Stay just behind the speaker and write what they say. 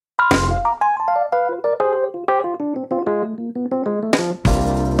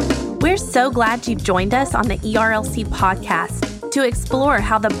so glad you've joined us on the ERLC podcast to explore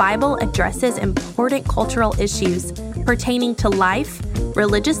how the Bible addresses important cultural issues pertaining to life,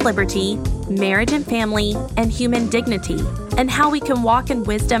 religious liberty, marriage and family, and human dignity, and how we can walk in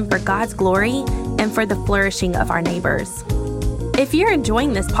wisdom for God's glory and for the flourishing of our neighbors. If you're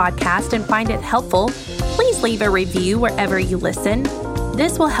enjoying this podcast and find it helpful, please leave a review wherever you listen.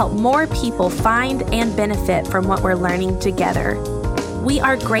 This will help more people find and benefit from what we're learning together. We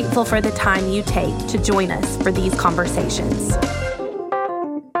are grateful for the time you take to join us for these conversations.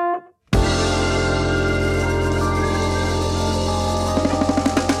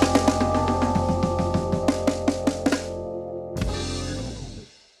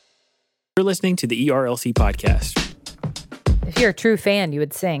 You're listening to the ERLC podcast. If you're a true fan, you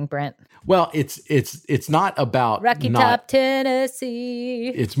would sing, Brent. Well, it's not about Rocky Top, Tennessee.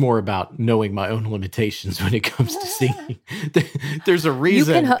 It's more about knowing my own limitations when it comes to singing. There's a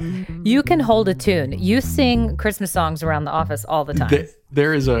reason. You can hold a tune. You sing Christmas songs around the office all the time.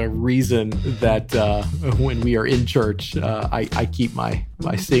 There is a reason that when we are in church, I keep my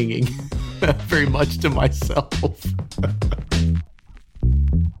singing very much to myself.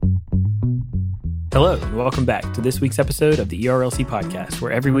 Hello, and welcome back to this week's episode of the ERLC podcast,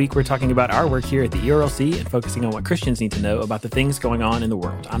 where every week we're talking about our work here at the ERLC and focusing on what Christians need to know about the things going on in the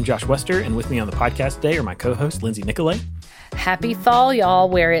world. I'm Josh Wester, and with me on the podcast today are my co-host, Lindsay Nicolay. Happy fall, y'all,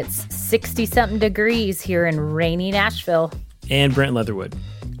 where it's 60-something degrees here in rainy Nashville. And Brent Leatherwood.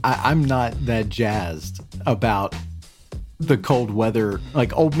 I'm not that jazzed about the cold weather.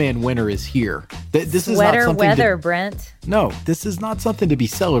 Like, old man winter is here. This is not something weather, Brent. No, this is not something to be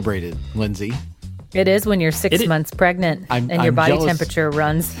celebrated, Lindsay. It is when you're 6 months pregnant and your body temperature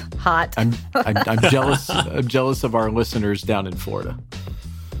runs hot. I'm jealous. I'm jealous of our listeners down in Florida.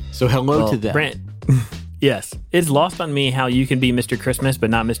 So hello to them. Brent, yes. It's lost on me how you can be Mr. Christmas but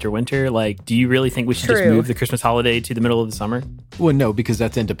not Mr. Winter. Like, do you really think we should just move the Christmas holiday to the middle of the summer? Well, no, because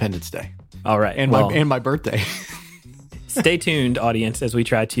that's Independence Day. All right. And my birthday. Stay tuned, audience, as we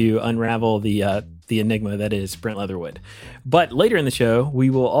try to unravel the enigma that is Brent Leatherwood. But later in the show, we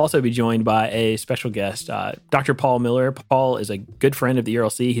will also be joined by a special guest, Dr. Paul Miller. Paul is a good friend of the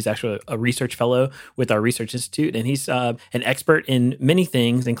ERLC. He's actually a research fellow with our research institute, and he's an expert in many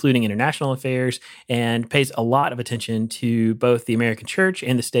things, including international affairs, and pays a lot of attention to both the American church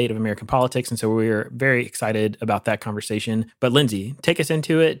and the state of American politics. And so we're very excited about that conversation. But Lindsay, take us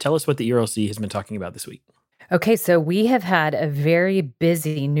into it. Tell us what the ERLC has been talking about this week. Okay, so we have had a very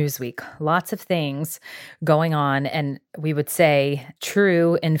busy news week. Lots of things going on, and we would say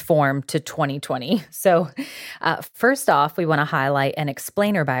true inform to 2020. So first off, we want to highlight an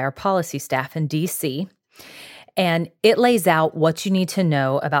explainer by our policy staff in D.C., and it lays out what you need to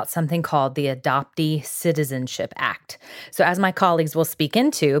know about something called the Adoptee Citizenship Act. So as my colleagues will speak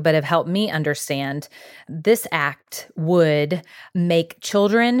into, but have helped me understand, this act would make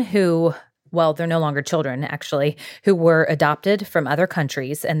children who... well, they're no longer children, actually, who were adopted from other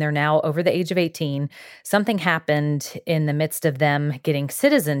countries, and they're now over the age of 18. Something happened in the midst of them getting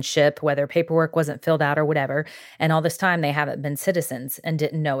citizenship, whether paperwork wasn't filled out or whatever, and all this time they haven't been citizens and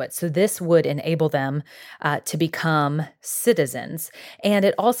didn't know it. So this would enable them to become citizens. And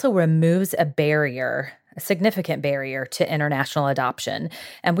it also removes a significant barrier to international adoption.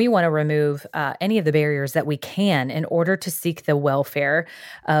 And we want to remove any of the barriers that we can in order to seek the welfare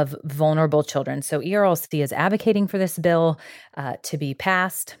of vulnerable children. So ERLC is advocating for this bill to be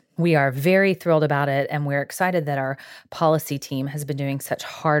passed. We are very thrilled about it, and we're excited that our policy team has been doing such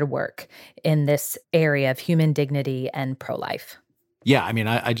hard work in this area of human dignity and pro-life. Yeah, I mean,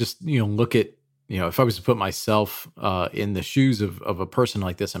 I just, look at, if I was to put myself in the shoes of a person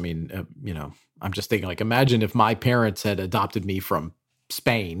like this, I mean, I'm just thinking, like, imagine if my parents had adopted me from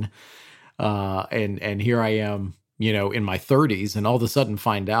Spain, and here I am, in my 30s, and all of a sudden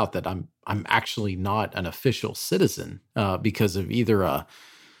find out that I'm actually not an official citizen because of either a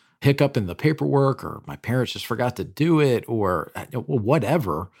hiccup in the paperwork, or my parents just forgot to do it, or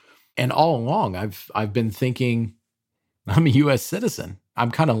whatever. And all along, I've been thinking I'm a U.S. citizen.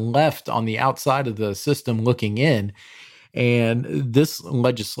 I'm kind of left on the outside of the system looking in. And this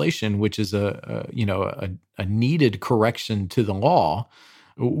legislation, which is a needed correction to the law,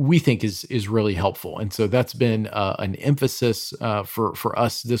 we think is really helpful. And so that's been an emphasis for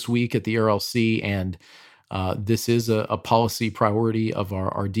us this week at the ERLC. And this is a policy priority of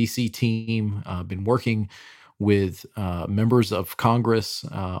our DC team. Been working with members of Congress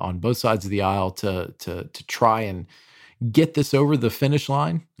on both sides of the aisle to try and get this over the finish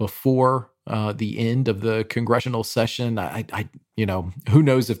line before the end of the congressional session. Who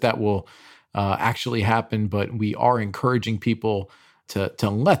knows if that will actually happen, but we are encouraging people to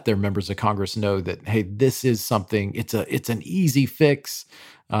let their members of Congress know that, hey, this is something, it's an easy fix,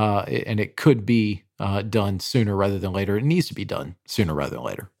 and it could be done sooner rather than later. It needs to be done sooner rather than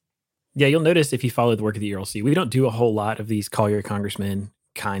later. Yeah, you'll notice if you follow the work of the ERLC, we don't do a whole lot of these call your congressman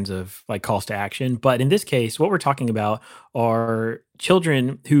kinds of like calls to action. But in this case, what we're talking about are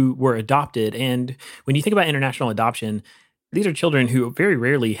children who were adopted. And when you think about international adoption, these are children who very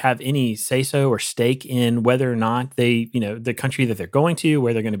rarely have any say-so or stake in whether or not they, the country that they're going to,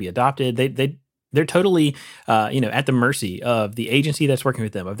 where they're going to be adopted. They're totally, at the mercy of the agency that's working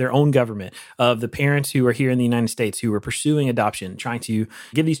with them, of their own government, of the parents who are here in the United States who are pursuing adoption, trying to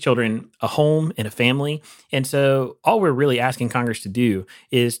give these children a home and a family. And so all we're really asking Congress to do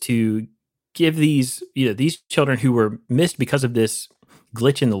is to give these children who were missed because of this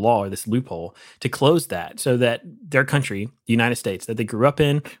glitch in the law or this loophole, to close that so that their country, the United States, that they grew up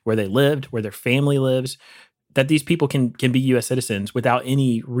in, where they lived, where their family lives, that these people can be U.S. citizens without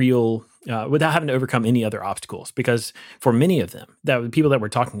any real, without having to overcome any other obstacles. Because for many of them, the people that we're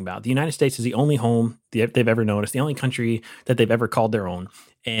talking about, the United States is the only home they've ever known. It's the only country that they've ever called their own.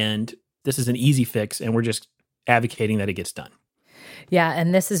 And this is an easy fix, and we're just advocating that it gets done. Yeah,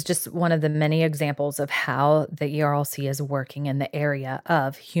 and this is just one of the many examples of how the ERLC is working in the area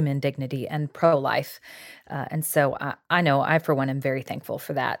of human dignity and pro-life. And so I know I, for one, am very thankful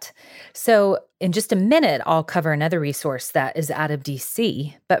for that. So in just a minute, I'll cover another resource that is out of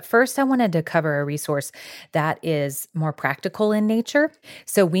DC. But first, I wanted to cover a resource that is more practical in nature.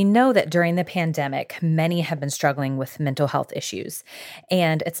 So we know that during the pandemic, many have been struggling with mental health issues.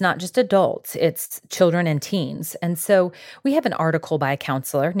 And it's not just adults, it's children and teens. And so we have an article by a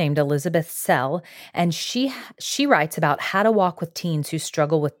counselor named Elizabeth Sell, and she writes about how to walk with teens who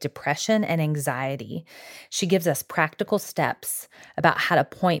struggle with depression and anxiety. She gives us practical steps about how to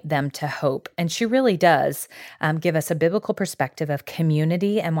point them to hope. And she really does give us a biblical perspective of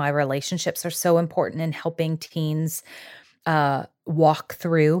community and why relationships are so important in helping teens walk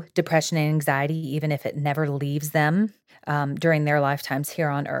through depression and anxiety, even if it never leaves them during their lifetimes here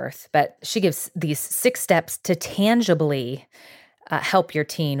on earth. But she gives these 6 steps to tangibly help your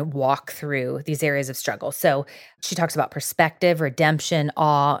teen walk through these areas of struggle. So she talks about perspective, redemption,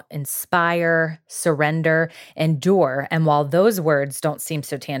 awe, inspire, surrender, endure. And while those words don't seem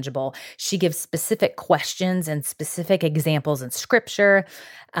so tangible, she gives specific questions and specific examples in scripture,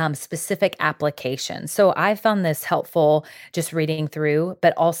 specific applications. So I found this helpful just reading through,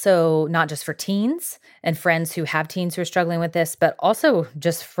 but also not just for teens and friends who have teens who are struggling with this, but also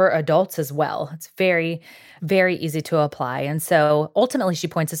just for adults as well. It's very, very easy to apply. And so ultimately she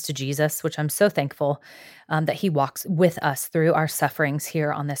points us to Jesus, which I'm so thankful that he walks with us through our sufferings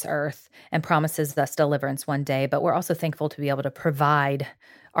here on this earth and promises us deliverance one day. But we're also thankful to be able to provide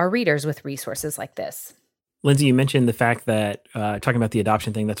our readers with resources like this. Lindsay, you mentioned the fact that talking about the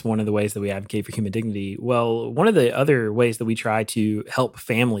adoption thing, that's one of the ways that we advocate for human dignity. Well, one of the other ways that we try to help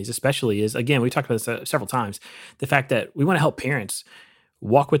families especially is, again, we talked about this several times, the fact that we want to help parents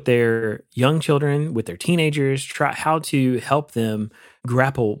walk with their young children, with their teenagers, try how to help them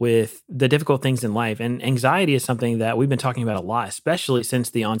grapple with the difficult things in life. And anxiety is something that we've been talking about a lot, especially since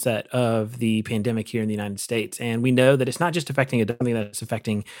the onset of the pandemic here in the United States. And we know that it's not just affecting adults, that it's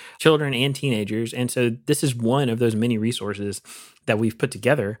affecting children and teenagers. And so this is one of those many resources that we've put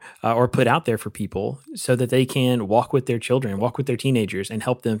together or put out there for people so that they can walk with their children, walk with their teenagers, and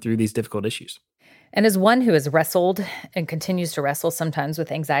help them through these difficult issues. And as one who has wrestled and continues to wrestle sometimes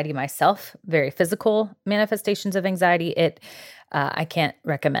with anxiety myself, very physical manifestations of anxiety, I can't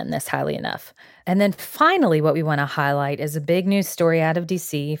recommend this highly enough. And then finally, what we want to highlight is a big news story out of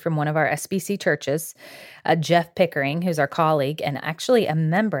DC from one of our SBC churches. Jeff Pickering, who's our colleague and actually a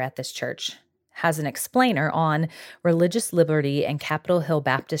member at this church, has an explainer on religious liberty and Capitol Hill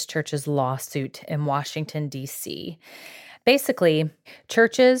Baptist Church's lawsuit in Washington, D.C. Basically,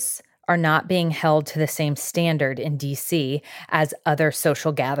 churches are not being held to the same standard in DC as other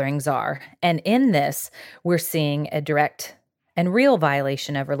social gatherings are. And in this, we're seeing a direct and real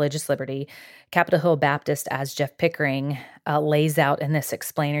violation of religious liberty. Capitol Hill Baptist, as Jeff Pickering lays out in this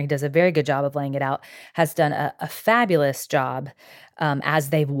explainer, he does a very good job of laying it out, has done a fabulous job as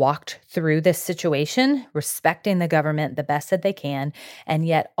they've walked through this situation, respecting the government the best that they can, and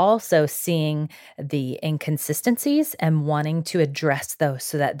yet also seeing the inconsistencies and wanting to address those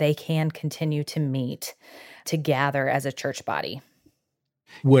so that they can continue to meet, to gather as a church body.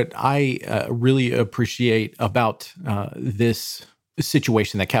 What I really appreciate about this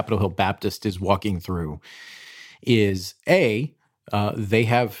situation that Capitol Hill Baptist is walking through is they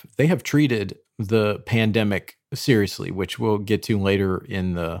have treated the pandemic seriously, which we'll get to later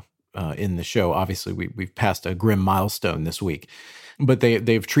in the show. Obviously, we've passed a grim milestone this week, but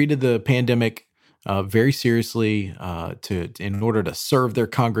they've treated the pandemic very seriously in order to serve their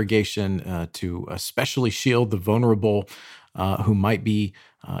congregation, to especially shield the vulnerable who might be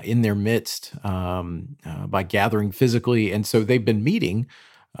in their midst by gathering physically. And so they've been meeting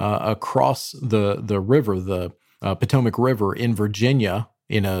across the river, the Potomac River in Virginia,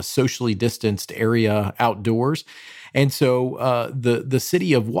 in a socially distanced area outdoors. And so the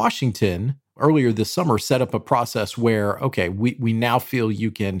city of Washington earlier this summer set up a process where, okay, we now feel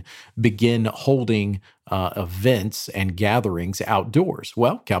you can begin holding events and gatherings outdoors.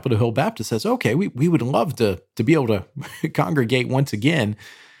 Well, Capitol Hill Baptist says, okay, we would love to be able to congregate once again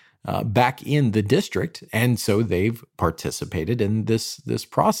back in the district. And so they've participated in this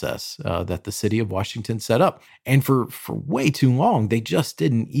process that the city of Washington set up. And for way too long, they just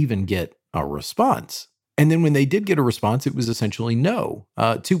didn't even get a response. And then when they did get a response, it was essentially no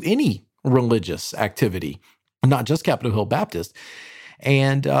to any religious activity, not just Capitol Hill Baptist.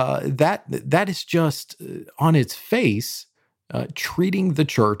 And that is just on its face treating the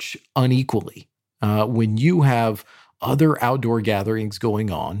church unequally. When you have other outdoor gatherings going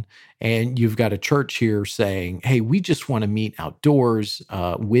on, and you've got a church here saying, hey, we just want to meet outdoors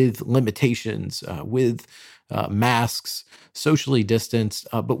with limitations, with masks, socially distanced,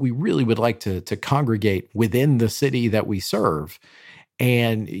 but we really would like to congregate within the city that we serve.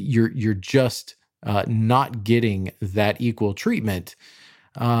 And you're just not getting that equal treatment.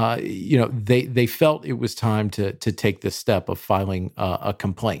 They felt it was time to take this step of filing a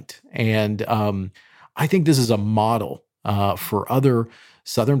complaint. And I think this is a model for other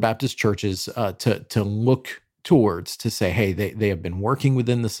Southern Baptist churches to look towards, to say, hey, they have been working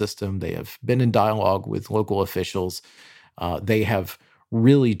within the system. They have been in dialogue with local officials. They have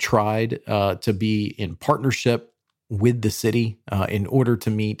really tried to be in partnership with the city in order to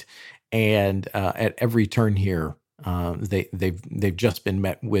meet. And at every turn here, they've just been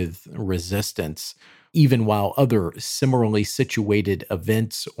met with resistance, even while other similarly situated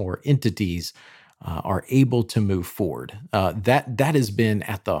events or entities are able to move forward. That has been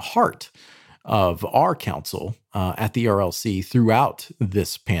at the heart of our counsel at the RLC throughout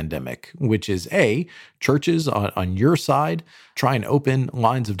this pandemic, which is churches on your side, try and open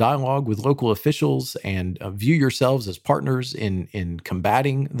lines of dialogue with local officials and view yourselves as partners in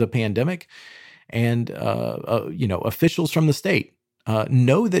combating the pandemic. And, officials from the state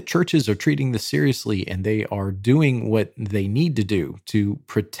know that churches are treating this seriously, and they are doing what they need to do to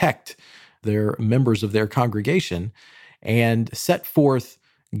protect their members of their congregation and set forth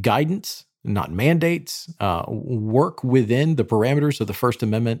guidance, not mandates, work within the parameters of the First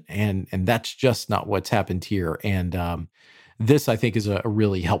Amendment. And that's just not what's happened here. And this, I think, is a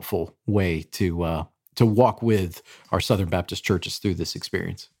really helpful way to walk with our Southern Baptist churches through this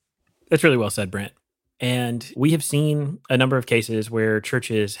experience. That's really well said, Brent. And we have seen a number of cases where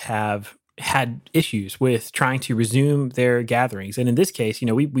churches have had issues with trying to resume their gatherings. And in this case,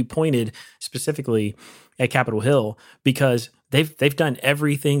 we pointed specifically at Capitol Hill because they've done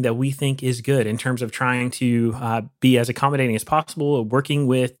everything that we think is good in terms of trying to be as accommodating as possible, working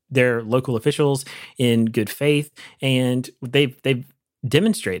with their local officials in good faith. And they've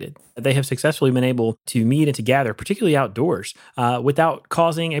demonstrated that they have successfully been able to meet and to gather, particularly outdoors, without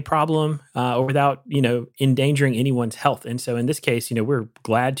causing a problem or without, endangering anyone's health. And so in this case, we're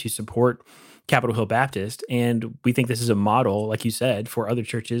glad to support Capitol Hill Baptist. And we think this is a model, like you said, for other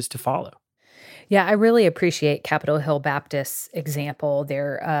churches to follow. Yeah, I really appreciate Capitol Hill Baptist's example,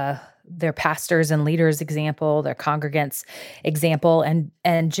 their pastors and leaders example, their congregants example.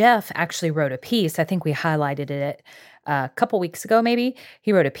 And Jeff actually wrote a piece. I think we highlighted it a couple weeks ago, maybe.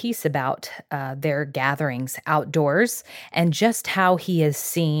 He wrote a piece about their gatherings outdoors and just how he has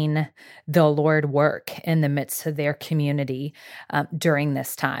seen the Lord work in the midst of their community during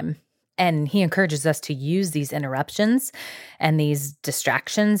this time. And he encourages us to use these interruptions and these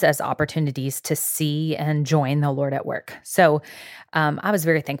distractions as opportunities to see and join the Lord at work. So I was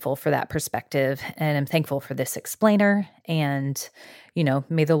very thankful for that perspective, and I'm thankful for this explainer. And,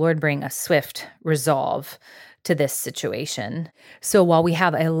 may the Lord bring a swift resolve to this situation. So while we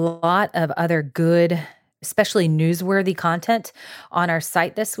have a lot of other good, especially newsworthy content on our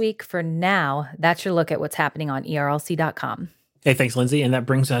site this week, for now, that's your look at what's happening on erlc.com. Hey, thanks, Lindsay. And that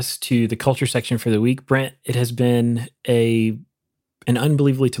brings us to the culture section for the week. Brent, it has been an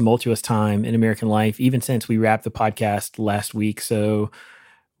unbelievably tumultuous time in American life, even since we wrapped the podcast last week. So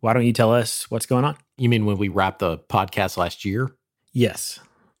why don't you tell us what's going on? You mean when we wrapped the podcast last year? Yes.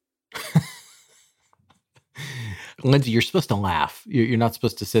 Lindsay, you're supposed to laugh. You're not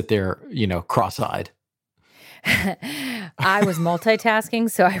supposed to sit there, cross-eyed. I was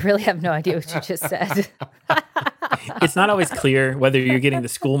multitasking, so I really have no idea what you just said. It's not always clear whether you're getting the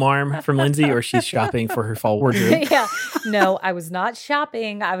school marm from Lindsay or she's shopping for her fall wardrobe. Yeah. No, I was not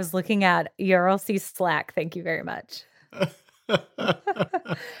shopping. I was looking at ERLC Slack. Thank you very much.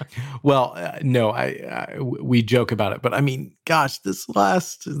 Well, no, we joke about it, but I mean, gosh, this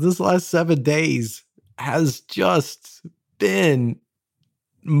last 7 days has just been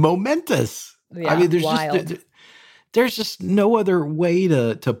momentous. Yeah, I mean, wild. There's just no other way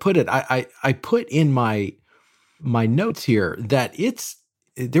to put it. I put in my notes here that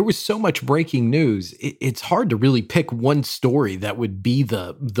there was so much breaking news. It's hard to really pick one story that would be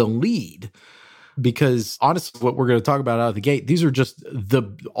the lead. Because honestly, what we're going to talk about out of the gate, these are just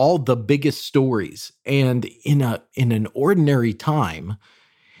all the biggest stories. And in an ordinary time,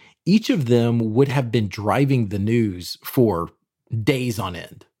 each of them would have been driving the news for days on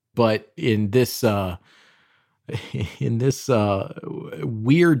end. But in this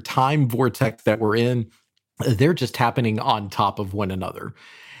weird time vortex that we're in, they're just happening on top of one another.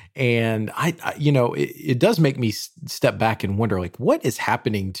 And it does make me step back and wonder, like, what is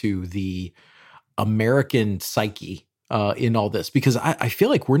happening to the American psyche in all this? Because I feel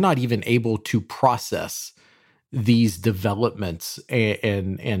like we're not even able to process these developments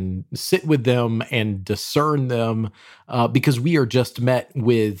and sit with them and discern them because we are just met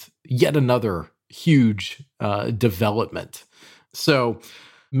with yet another huge development. So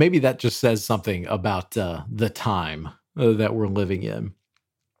maybe that just says something about the time that we're living in.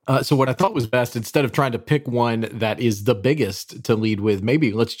 So what I thought was best, instead of trying to pick one that is the biggest to lead with,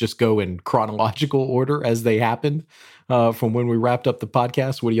 maybe let's just go in chronological order as they happened from when we wrapped up the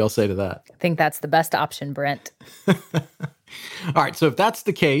podcast. What do y'all say to that? I think that's the best option, Brent. All right. So if that's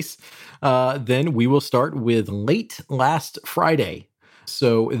the case, then we will start with late last Friday.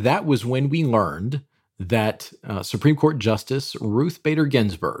 So that was when we learned that Supreme Court Justice Ruth Bader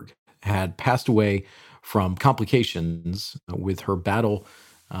Ginsburg had passed away from complications with her battle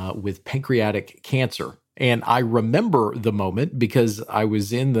with pancreatic cancer. And I remember the moment because I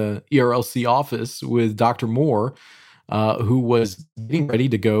was in the ERLC office with Dr. Moore, who was getting ready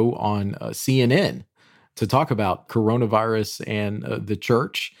to go on CNN to talk about coronavirus and the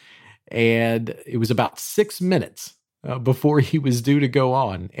church. And it was about 6 minutes before he was due to go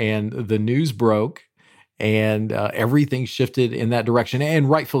on. And the news broke and everything shifted in that direction, and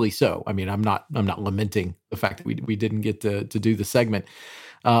rightfully so. I mean, I'm not lamenting the fact that we didn't get to do the segment.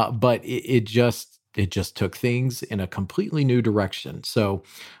 But it just took things in a completely new direction. So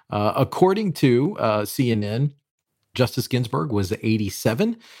according to CNN, Justice Ginsburg was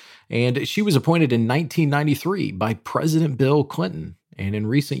 87, and she was appointed in 1993 by President Bill Clinton, and in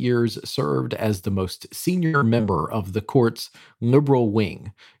recent years served as the most senior member of the court's liberal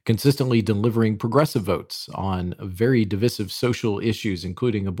wing, consistently delivering progressive votes on very divisive social issues,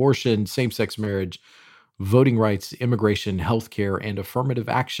 including abortion, same-sex marriage, voting rights, immigration, healthcare, and affirmative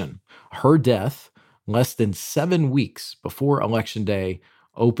action. Her death, less than 7 weeks before Election Day,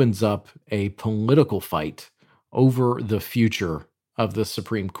 opens up a political fight over the future of the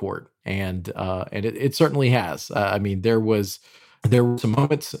Supreme Court, and it certainly has. I mean, there were some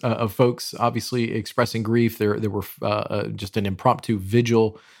moments of folks obviously expressing grief. There were just an impromptu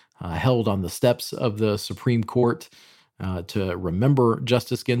vigil held on the steps of the Supreme Court to remember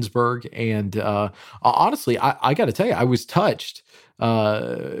Justice Ginsburg. And honestly, I got to tell you, I was touched.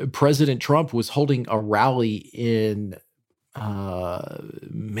 President Trump was holding a rally in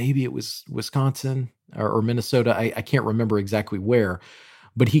maybe it was Wisconsin or Minnesota. I can't remember exactly where,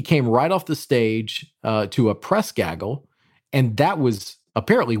 but he came right off the stage to a press gaggle. And that was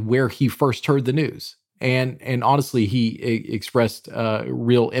apparently where he first heard the news. And honestly, he expressed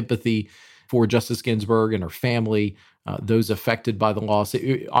real empathy for Justice Ginsburg and her family, those affected by the loss.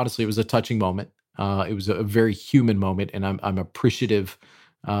 Honestly, it was a touching moment. It was a very human moment, and I'm appreciative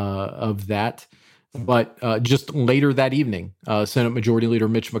of that. But just later that evening, Senate Majority Leader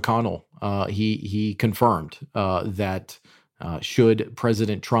Mitch McConnell, he confirmed that should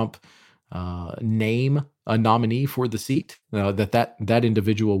President Trump name a nominee for the seat, that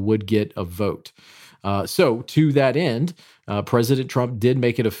individual would get a vote. So to that end, President Trump did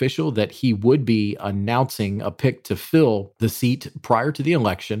make it official that he would be announcing a pick to fill the seat prior to the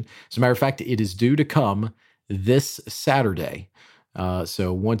election. As a matter of fact, it is due to come this Saturday.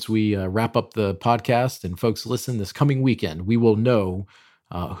 So once we wrap up the podcast and folks listen this coming weekend, we will know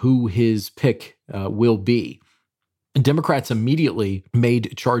who his pick will be. Democrats immediately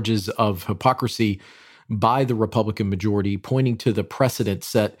made charges of hypocrisy by the Republican majority, pointing to the precedent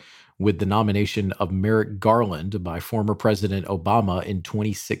set with the nomination of Merrick Garland by former President Obama in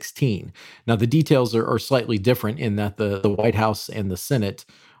 2016. Now, the details are slightly different in that the White House and the Senate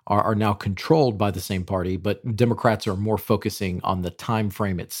are now controlled by the same party, but Democrats are more focusing on the time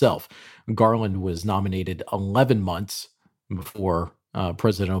frame itself. Garland was nominated 11 months before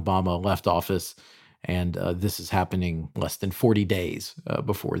President Obama left office, and this is happening less than 40 days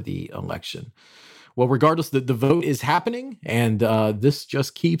before the election. Well, regardless, the vote is happening, and this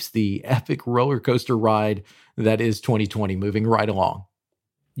just keeps the epic roller coaster ride that is 2020 moving right along.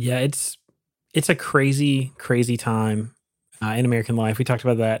 Yeah, it's a crazy, crazy time in American life. We talked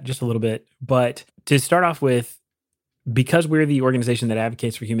about that just a little bit. But to start off with, because we're the organization that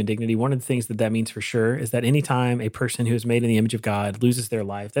advocates for human dignity, one of the things that means for sure is that anytime a person who is made in the image of God loses their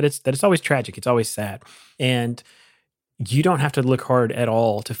life, that it's always tragic. It's always sad. And you don't have to look hard at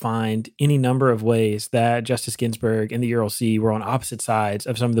all to find any number of ways that Justice Ginsburg and the ERLC were on opposite sides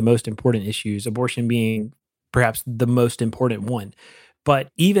of some of the most important issues, abortion being perhaps the most important one. But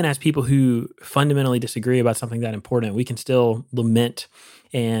even as people who fundamentally disagree about something that important, we can still lament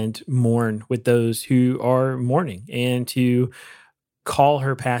and mourn with those who are mourning, and to call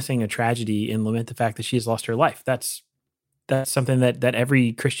her passing a tragedy and lament the fact that she has lost her life. That's something that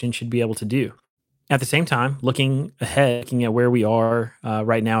every Christian should be able to do. At the same time, looking ahead, looking at where we are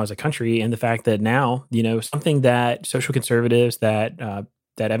right now as a country, and the fact that now, something that social conservatives, that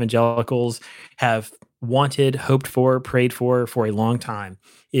evangelicals have wanted, hoped for, prayed for a long time,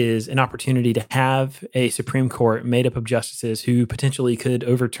 is an opportunity to have a Supreme Court made up of justices who potentially could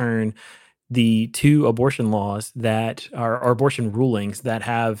overturn the two abortion laws that are abortion rulings that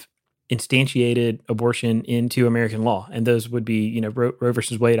have instantiated abortion into American law. And those would be, Roe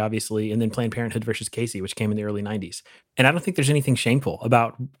versus Wade, obviously, and then Planned Parenthood versus Casey, which came in the early 90s. And I don't think there's anything shameful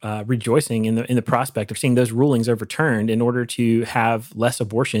about rejoicing in the prospect of seeing those rulings overturned in order to have less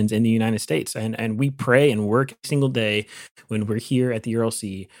abortions in the United States. And we pray and work every single day when we're here at the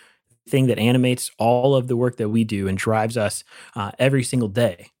ERLC. The thing that animates all of the work that we do and drives us every single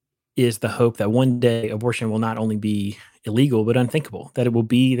day is the hope that one day abortion will not only be illegal, but unthinkable, that it will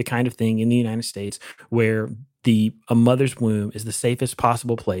be the kind of thing in the United States where a mother's womb is the safest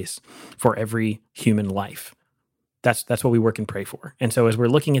possible place for every human life. That's what we work and pray for. And so as we're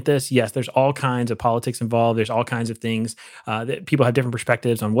looking at this, yes, there's all kinds of politics involved. There's all kinds of things that people have different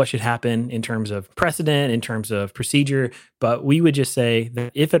perspectives on what should happen in terms of precedent, in terms of procedure. But we would just say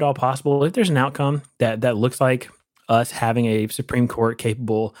that if at all possible, if there's an outcome that looks like us having a Supreme Court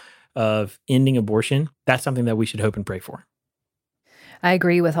capable of ending abortion, that's something that we should hope and pray for. I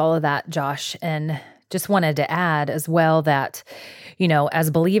agree with all of that, Josh. And just wanted to add as well that, as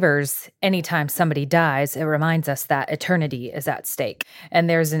believers, anytime somebody dies, it reminds us that eternity is at stake. And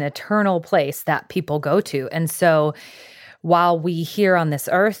there's an eternal place that people go to. And so while we here on this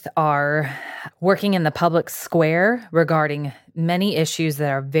earth are working in the public square regarding many issues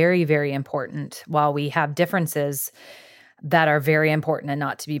that are very, very important, while we have differences that are very important and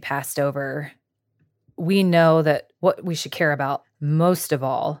not to be passed over, we know that what we should care about most of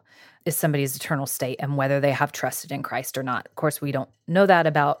all is somebody's eternal state and whether they have trusted in Christ or not. Of course, we don't know that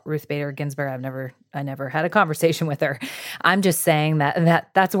about Ruth Bader Ginsburg. I never had a conversation with her. I'm just saying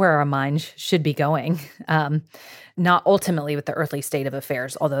that's where our minds should be going, not ultimately with the earthly state of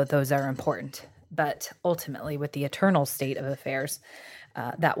affairs, although those are important, but ultimately with the eternal state of affairs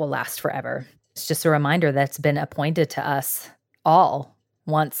that will last forever. It's just a reminder that's been appointed to us all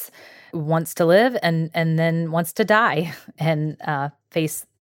once to live and then wants to die and face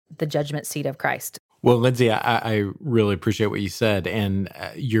the judgment seat of Christ. Well, Lindsay, I really appreciate what you said, and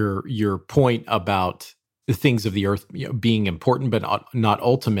your point about the things of the earth being important but not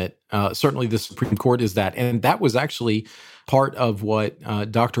ultimate. Certainly, the Supreme Court is that, and that was actually part of what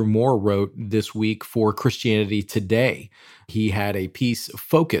Dr. Moore wrote this week for Christianity Today. He had a piece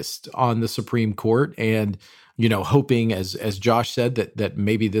focused on the Supreme Court, and hoping, as Josh said, that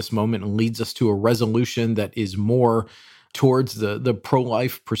maybe this moment leads us to a resolution that is more towards the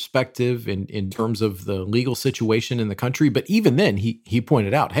pro-life perspective in terms of the legal situation in the country. But even then, he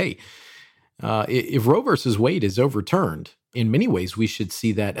pointed out, hey, if Roe versus Wade is overturned, in many ways, we should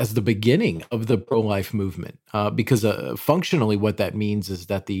see that as the beginning of the pro-life movement, because functionally what that means is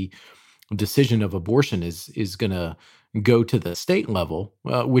that the decision of abortion is going to go to the state level,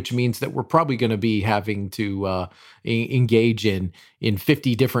 which means that we're probably going to be having to engage in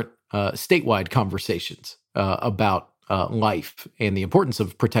 50 different statewide conversations about life and the importance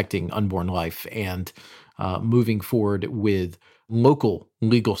of protecting unborn life and moving forward with local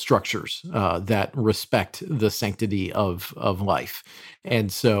legal structures that respect the sanctity of life.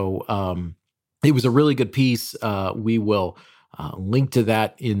 And so it was a really good piece. We will link to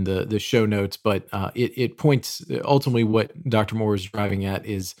that in the show notes, but it points ultimately what Dr. Moore is driving at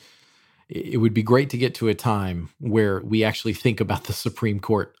is it would be great to get to a time where we actually think about the Supreme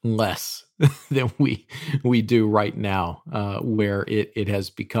Court less than we do right now, where it has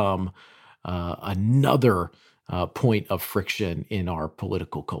become another point of friction in our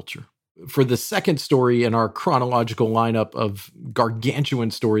political culture. For the second story in our chronological lineup of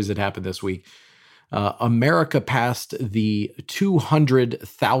gargantuan stories that happened this week, America passed the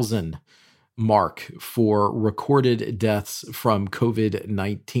 200,000 mark for recorded deaths from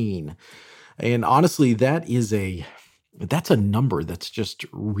COVID-19. And honestly, that's a number that's just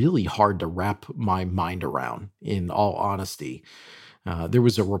really hard to wrap my mind around, in all honesty. There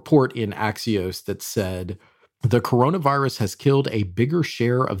was a report in Axios that said, the coronavirus has killed a bigger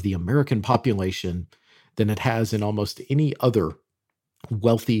share of the American population than it has in almost any other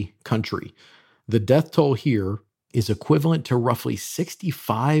wealthy country. The death toll here is equivalent to roughly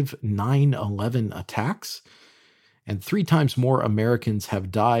 65 9/11 attacks, and 3 times more Americans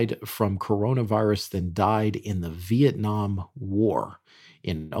have died from coronavirus than died in the Vietnam War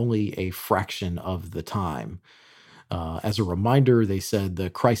in only a fraction of the time. As a reminder, they said the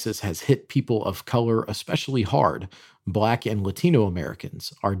crisis has hit people of color especially hard. Black and Latino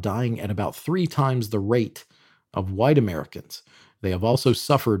Americans are dying at about 3 times the rate of white Americans. They have also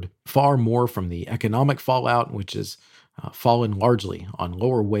suffered far more from the economic fallout, which has fallen largely on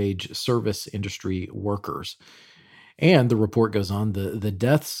lower wage service industry workers. And the report goes on, the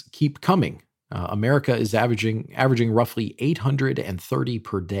deaths keep coming. America is averaging roughly 830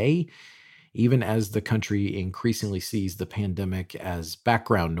 per day, even as the country increasingly sees the pandemic as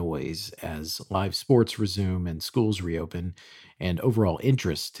background noise, as live sports resume and schools reopen, and overall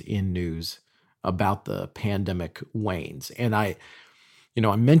interest in news about the pandemic wanes. And I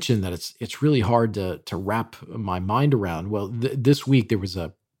mentioned that it's really hard to wrap my mind around. Well, this week there was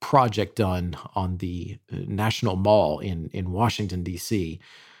a project done on the National Mall in Washington, D.C.,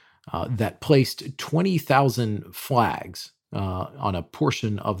 that placed 20,000 flags on a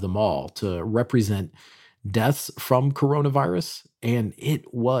portion of the mall to represent deaths from coronavirus, and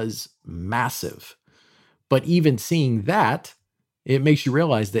it was massive. But even seeing that, it makes you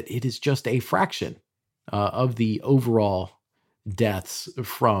realize that it is just a fraction of the overall deaths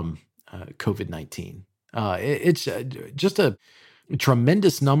from COVID-19. It's just a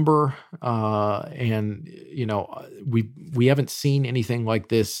tremendous number, and we haven't seen anything like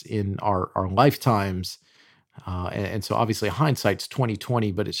this in our lifetimes. And so obviously hindsight's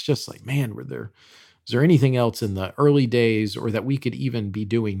 2020, but it's just like, man, is there anything else in the early days or that we could even be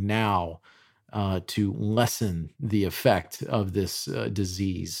doing now to lessen the effect of this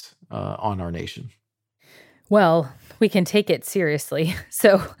disease on our nation? Well, we can take it seriously.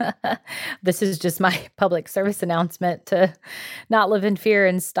 So this is just my public service announcement to not live in fear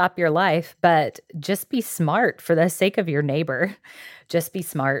and stop your life, but just be smart for the sake of your neighbor. Just be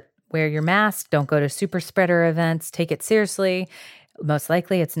smart. Wear your mask. Don't go to super spreader events. Take it seriously. Most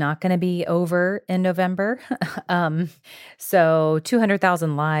likely it's not going to be over in November. So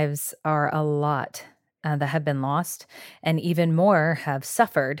 200,000 lives are a lot that have been lost, and even more have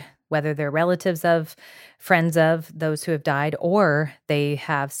suffered, whether they're relatives of, friends of those who have died, or they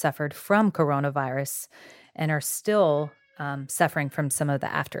have suffered from coronavirus and are still suffering from some of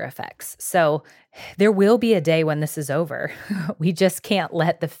the after effects. So there will be a day when this is over. We just can't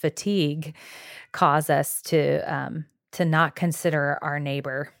let the fatigue cause us to not consider our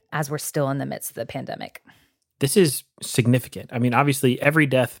neighbor as we're still in the midst of the pandemic. This is significant. I mean, obviously every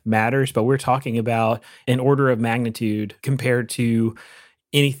death matters, but we're talking about an order of magnitude compared to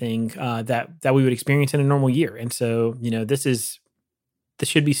anything that we would experience in a normal year. And so, this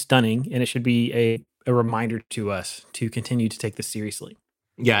should be stunning, and it should be a reminder to us to continue to take this seriously.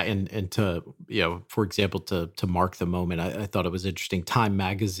 Yeah, and to, for example, to mark the moment, I thought it was interesting. Time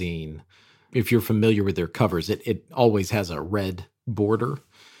magazine, if you're familiar with their covers, it always has a red border.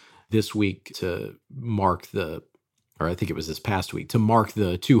 This week to mark or I think it was this past week, to mark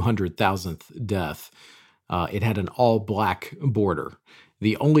the 200,000th death, it had an all-black border.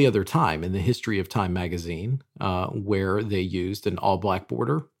 The only other time in the history of Time magazine where they used an all-black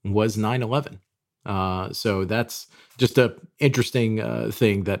border was 9/11. So that's just an interesting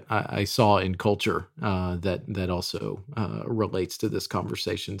thing that I saw in culture that also relates to this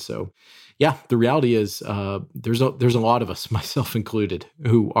conversation. So, yeah, the reality is there's a lot of us, myself included,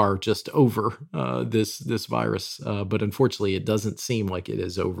 who are just over this virus, but unfortunately, it doesn't seem like it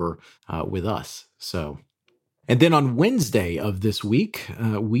is over with us. So. And then on Wednesday of this week,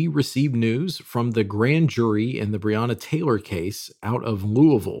 we received news from the grand jury in the Breonna Taylor case out of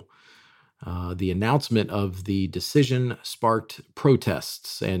Louisville. The announcement of the decision sparked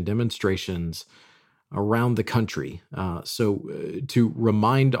protests and demonstrations around the country. To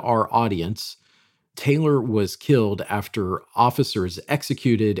remind our audience, Taylor was killed after officers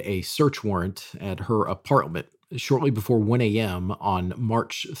executed a search warrant at her apartment shortly before 1 a.m. on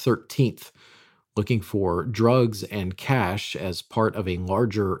March 13th, looking for drugs and cash as part of a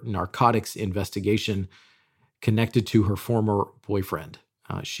larger narcotics investigation connected to her former boyfriend.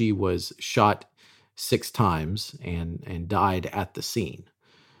 She was shot 6 times and died at the scene.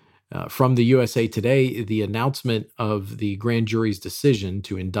 From the USA Today, the announcement of the grand jury's decision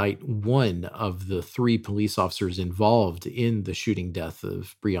to indict one of the 3 police officers involved in the shooting death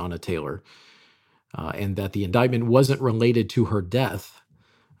of Breonna Taylor, and that the indictment wasn't related to her death,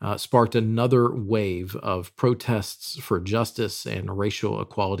 sparked another wave of protests for justice and racial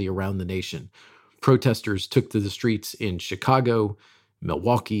equality around the nation. Protesters took to the streets in Chicago,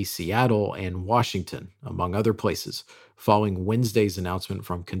 Milwaukee, Seattle, and Washington, among other places, following Wednesday's announcement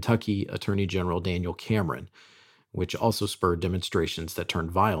from Kentucky Attorney General Daniel Cameron, which also spurred demonstrations that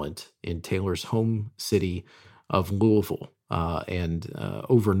turned violent in Taylor's home city of Louisville.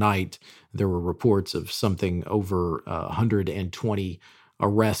 Overnight, there were reports of something over 120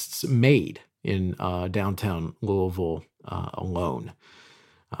 arrests made in downtown Louisville alone.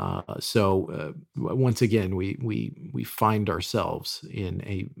 Once again, we find ourselves in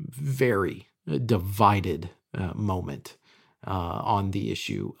a very divided moment on the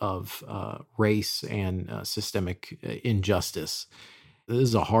issue of race and systemic injustice. This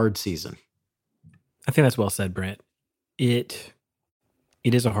is a hard season. I think that's well said, Brent. It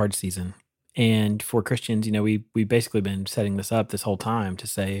is a hard season. And for Christians, we've basically been setting this up this whole time to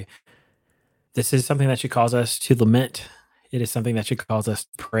say this is something that should cause us to lament. It is something that should cause us to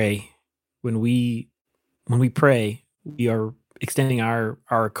pray. When we pray, we are extending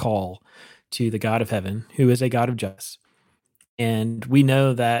our call to the God of heaven, who is a God of justice. And we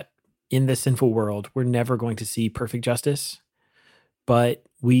know that in this sinful world, we're never going to see perfect justice, but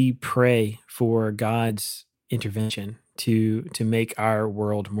we pray for God's intervention to make our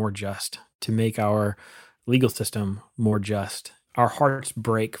world more just, to make our legal system more just. Our hearts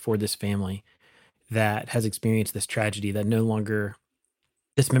break for this family that has experienced this tragedy, that no longer,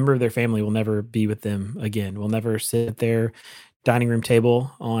 this member of their family will never be with them again, will never sit at their dining room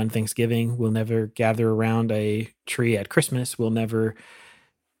table on Thanksgiving, will never gather around a tree at Christmas, will never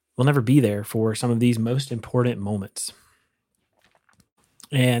be there for some of these most important moments.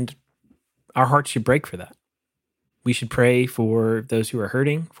 And our hearts should break for that. We should pray for those who are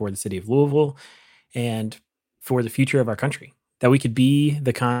hurting, for the city of Louisville, and for the future of our country, that we could be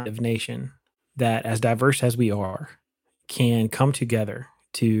the kind of nation that, as diverse as we are, can come together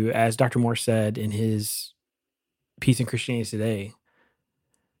to, as Dr. Moore said in his Peace in Christianity Today,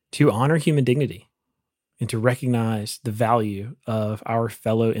 to honor human dignity and to recognize the value of our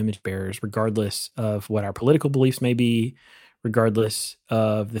fellow image bearers, regardless of what our political beliefs may be, regardless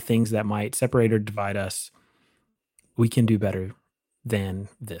of the things that might separate or divide us. We can do better than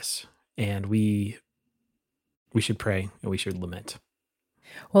this. And we should pray and we should lament.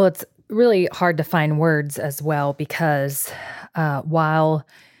 Well, it's really hard to find words as well, because while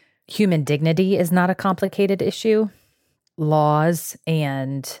human dignity is not a complicated issue, laws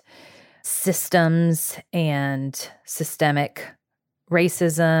and systems and systemic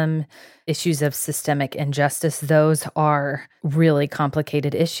racism, issues of systemic injustice, those are really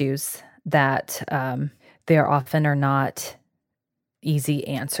complicated issues that there often are not easy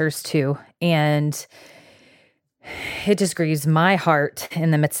answers to. And it just grieves my heart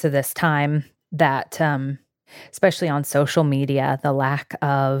in the midst of this time that, especially on social media, the lack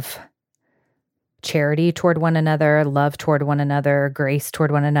of charity toward one another, love toward one another, grace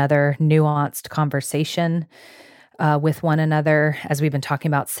toward one another, nuanced conversation with one another, as we've been talking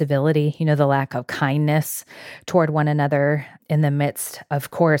about civility, the lack of kindness toward one another in the midst, of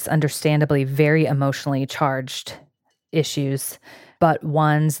course, understandably very emotionally charged issues, but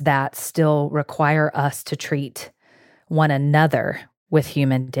ones that still require us to treat one another with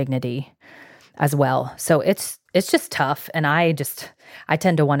human dignity as well. So it's just tough, and I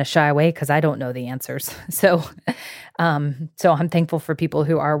tend to want to shy away because I don't know the answers. So I'm thankful for people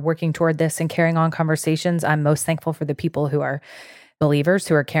who are working toward this and carrying on conversations. I'm most thankful for the people who are believers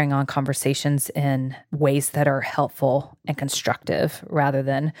who are carrying on conversations in ways that are helpful and constructive rather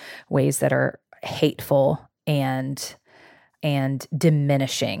than ways that are hateful and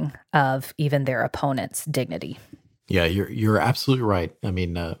diminishing of even their opponent's dignity. Yeah, you're absolutely right. I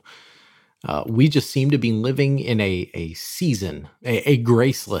mean, we just seem to be living in a season, a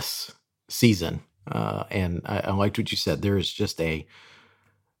graceless season. And I liked what you said. There is just a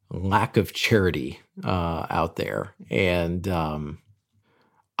lack of charity out there. And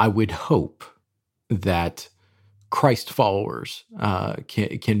I would hope that Christ followers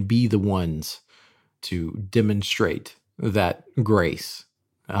can be the ones to demonstrate that grace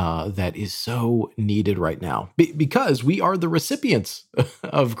that is so needed right now, because we are the recipients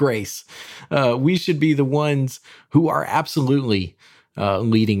of grace. We should be the ones who are absolutely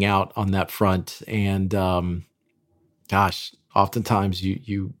leading out on that front. And gosh, oftentimes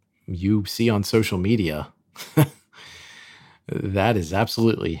you see on social media that is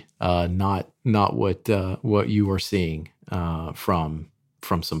absolutely not what you are seeing from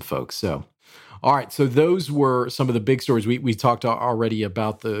some folks. So. All right, so those were some of the big stories. We talked already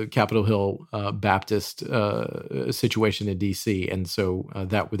about the Capitol Hill Baptist situation in D.C., and so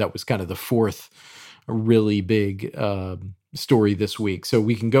that was kind of the fourth really big story this week. So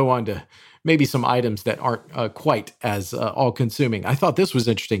we can go on to maybe some items that aren't quite as all-consuming. I thought this was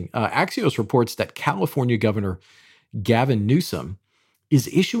interesting. Axios reports that California Governor Gavin Newsom is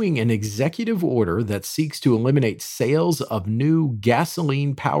issuing an executive order that seeks to eliminate sales of new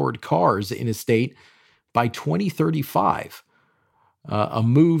gasoline-powered cars in his state by 2035. A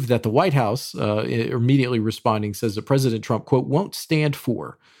move that the White House, immediately responding, says that President Trump, quote, won't stand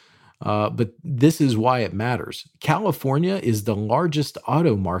for. But this is why it matters. California is the largest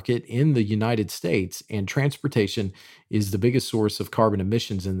auto market in the United States, and transportation is the biggest source of carbon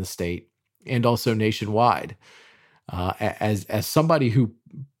emissions in the state and also nationwide. As somebody who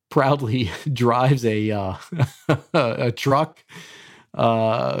proudly drives a truck,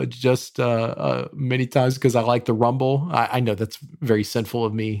 just many times because I like the rumble. I know that's very sinful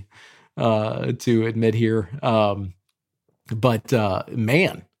of me to admit here, but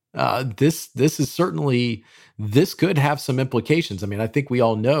man, this is certainly, this could have some implications. I mean, I think we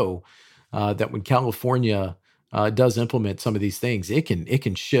all know that when California does implement some of these things, it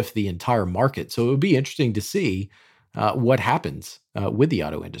can shift the entire market. So it would be interesting to see what happens with the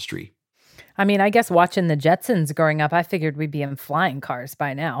auto industry. I mean, I guess watching the Jetsons growing up, I figured we'd be in flying cars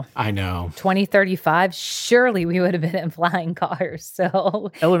by now. I know. 2035, surely we would have been in flying cars.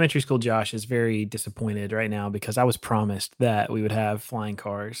 So elementary school Josh is very disappointed right now because I was promised that we would have flying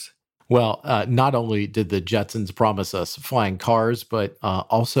cars. Well, not only did the Jetsons promise us flying cars, but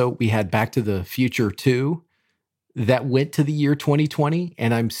also we had Back to the Future 2 that went to the year 2020,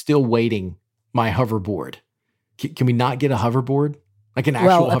 and I'm still waiting my hoverboard. Can we not get a hoverboard? Like an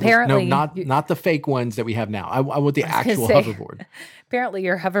actual hoverboard? No, not the fake ones that we have now. I want the actual hoverboard. Apparently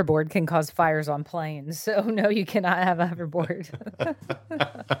your hoverboard can cause fires on planes. So no, you cannot have a hoverboard.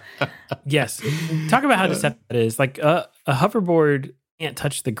 Yes. Talk about how deceptive it is. Like a hoverboard can't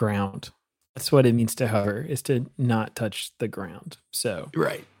touch the ground. That's what it means to hover, is to not touch the ground. So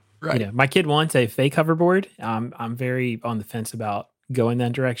right. My kid wants a fake hoverboard. I'm very on the fence about going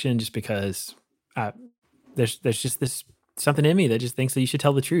that direction just because there's just this something in me that just thinks that you should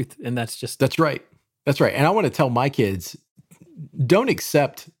tell the truth. And that's right. And I want to tell my kids, don't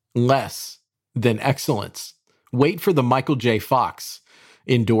accept less than excellence. Wait for the Michael J. Fox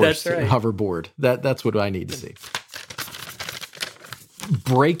endorsed hoverboard. That's what I need to see.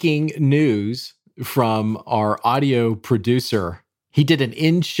 Breaking news from our audio producer. He did an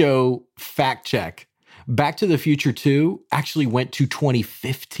in-show fact check. Back to the Future 2 actually went to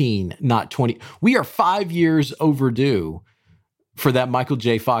 2015, not 20. We are 5 years overdue for that Michael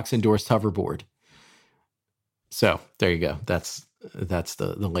J. Fox endorsed hoverboard. So there you go. That's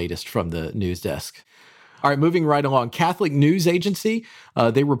the latest from the news desk. All right, moving right along. Catholic News Agency,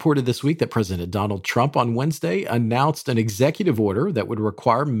 they reported this week that President Donald Trump on Wednesday announced an executive order that would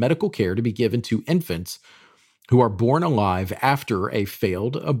require medical care to be given to infants who are born alive after a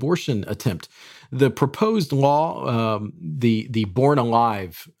failed abortion attempt. The proposed law, the Born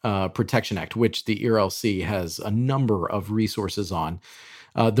Alive Protection Act, which the ERLC has a number of resources on,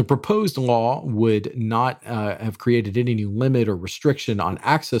 the proposed law would not have created any limit or restriction on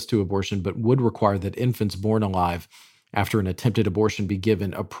access to abortion, but would require that infants born alive after an attempted abortion be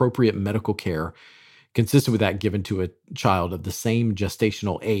given appropriate medical care consistent with that given to a child of the same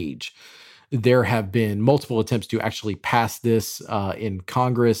gestational age. There have been multiple attempts to actually pass this in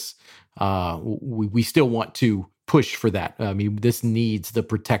Congress. We still want to push for that. I mean, this needs the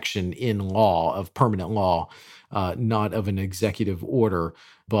protection in law of permanent law, not of an executive order.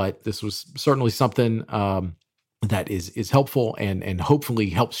 But this was certainly something that is helpful and hopefully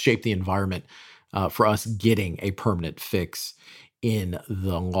helps shape the environment for us getting a permanent fix in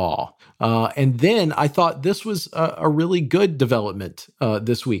the law. And then I thought this was a really good development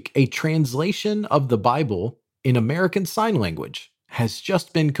this week. A translation of the Bible in American Sign Language has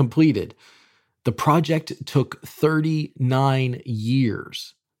just been completed. The project took 39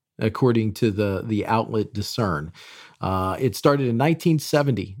 years, according to the outlet Discern. It started in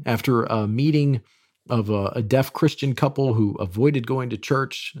 1970 after a meeting of a deaf Christian couple who avoided going to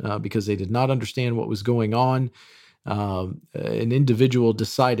church because they did not understand what was going on. An individual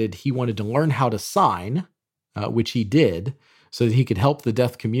decided he wanted to learn how to sign, which he did, so that he could help the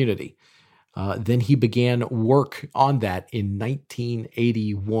deaf community. Then he began work on that in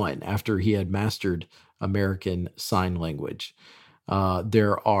 1981 after he had mastered American Sign Language.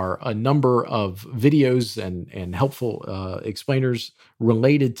 There are a number of videos and helpful explainers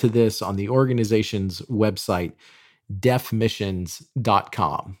related to this on the organization's website,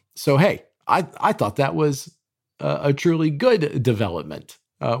 deafmissions.com. So, hey, I thought that was a truly good development.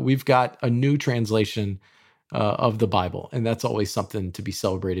 We've got a new translation of the Bible, and that's always something to be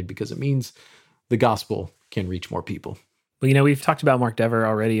celebrated because it means the gospel can reach more people. Well, we've talked about Mark Dever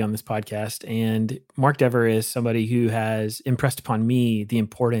already on this podcast, and Mark Dever is somebody who has impressed upon me the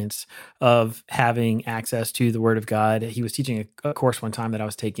importance of having access to the Word of God. He was teaching a course one time that I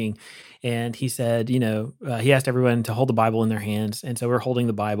was taking, and he said, he asked everyone to hold the Bible in their hands, and so we're holding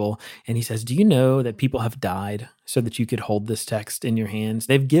the Bible, and he says, do you know that people have died so that you could hold this text in your hands?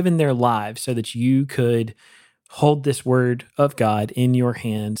 They've given their lives so that you could hold this Word of God in your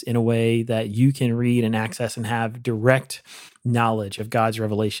hands in a way that you can read and access and have direct knowledge of God's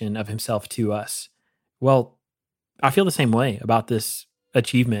revelation of himself to us. Well, I feel the same way about this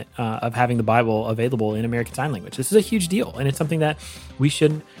achievement of having the Bible available in American Sign Language. This is a huge deal, and it's something that we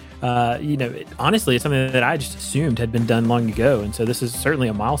should, honestly, it's something that I just assumed had been done long ago, and so this is certainly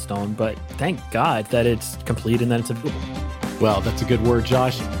a milestone, but thank God that it's complete and that it's available. Well, that's a good word,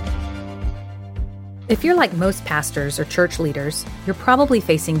 Josh. If you're like most pastors or church leaders, you're probably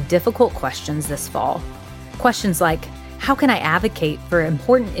facing difficult questions this fall. Questions like, how can I advocate for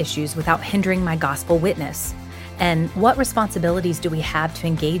important issues without hindering my gospel witness? And what responsibilities do we have to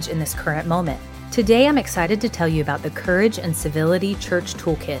engage in this current moment? Today, I'm excited to tell you about the Courage and Civility Church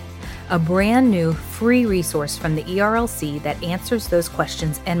Toolkit, a brand new free resource from the ERLC that answers those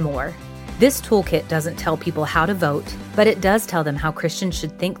questions and more. This toolkit doesn't tell people how to vote, but it does tell them how Christians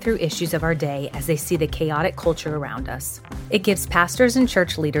should think through issues of our day as they see the chaotic culture around us. It gives pastors and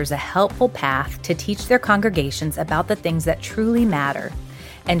church leaders a helpful path to teach their congregations about the things that truly matter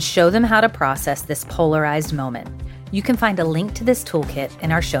and show them how to process this polarized moment. You can find a link to this toolkit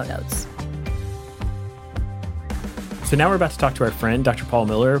in our show notes. So now we're about to talk to our friend, Dr. Paul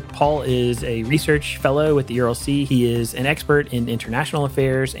Miller. Paul is a research fellow with the ERLC. He is an expert in international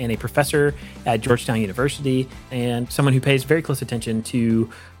affairs and a professor at Georgetown University, and someone who pays very close attention to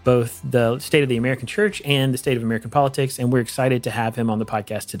both the state of the American church and the state of American politics, and we're excited to have him on the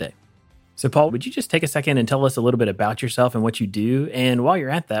podcast today. So Paul, would you just take a second and tell us a little bit about yourself and what you do? And while you're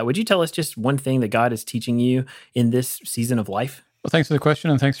at that, would you tell us just one thing that God is teaching you in this season of life? Well, thanks for the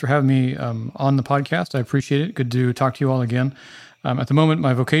question, and thanks for having me on the podcast. I appreciate it. Good to talk to you all again. At the moment,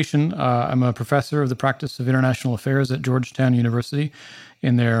 my vocation, I'm a professor of the practice of international affairs at Georgetown University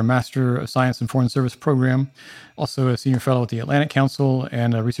in their Master of Science and Foreign Service program, also a senior fellow with the Atlantic Council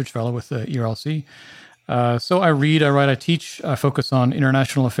and a research fellow with the ERLC. So I read, I write, I teach, I focus on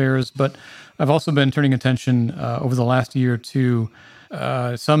international affairs, but I've also been turning attention over the last year to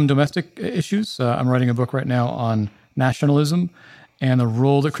some domestic issues. I'm writing a book right now on nationalism and the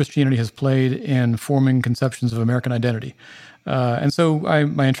role that Christianity has played in forming conceptions of American identity. And so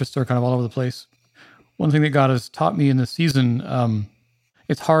my interests are kind of all over the place. One thing that God has taught me in this season,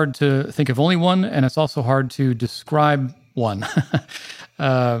 it's hard to think of only one, and it's also hard to describe one.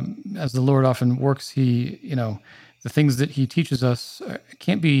 As the Lord often works, the things that he teaches us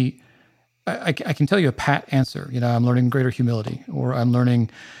can't be, I can tell you a pat answer. I'm learning greater humility, or I'm learning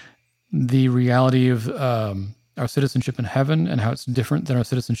the reality of our citizenship in heaven and how it's different than our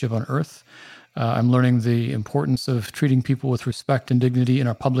citizenship on earth. I'm learning the importance of treating people with respect and dignity in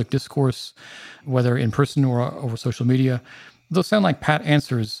our public discourse, whether in person or over social media. Those sound like pat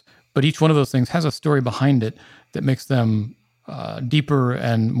answers, but each one of those things has a story behind it that makes them deeper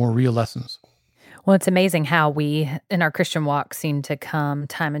and more real lessons. Well, it's amazing how we, in our Christian walk, seem to come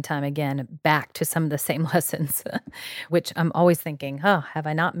time and time again back to some of the same lessons, which I'm always thinking, have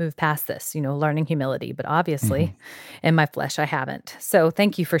I not moved past this, learning humility? But obviously, in my flesh, I haven't. So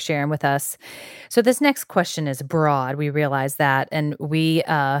thank you for sharing with us. So this next question is broad. We realize that, and we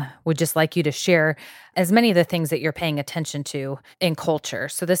would just like you to share as many of the things that you're paying attention to in culture.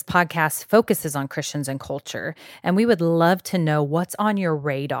 So this podcast focuses on Christians and culture, and we would love to know what's on your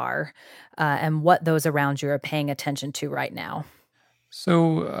radar and what those around you are paying attention to right now.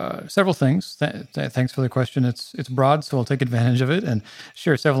 So several things. Thanks for the question. It's broad, so I'll take advantage of it and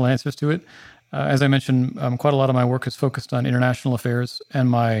share several answers to it. As I mentioned, quite a lot of my work is focused on international affairs, and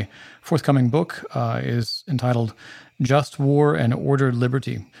my forthcoming book is entitled Just War and Ordered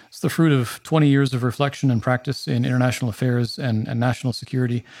Liberty. It's the fruit of 20 years of reflection and practice in international affairs and national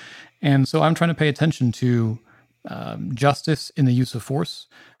security. And so I'm trying to pay attention to justice in the use of force,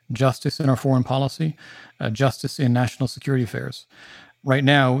 justice in our foreign policy, justice in national security affairs. Right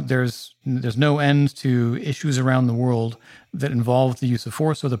now, there's no end to issues around the world that involve the use of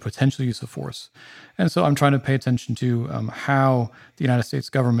force or the potential use of force. And so I'm trying to pay attention to how the United States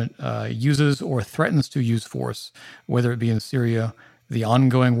government uses or threatens to use force, whether it be in Syria, the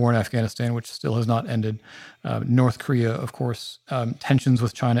ongoing war in Afghanistan, which still has not ended, North Korea, of course, tensions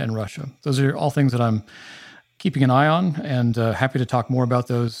with China and Russia. Those are all things that I'm keeping an eye on, and happy to talk more about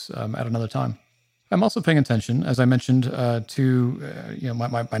those at another time. I'm also paying attention, as I mentioned, to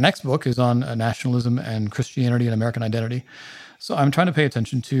my next book is on nationalism and Christianity and American identity. So I'm trying to pay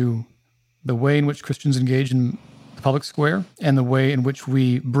attention to the way in which Christians engage in the public square and the way in which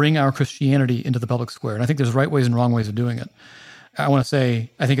we bring our Christianity into the public square. And I think there's right ways and wrong ways of doing it. I want to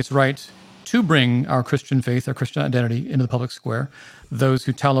say I think it's right to bring our Christian faith, our Christian identity into the public square. Those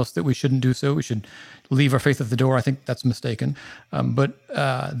who tell us that we shouldn't do so, we should leave our faith at the door, I think that's mistaken. But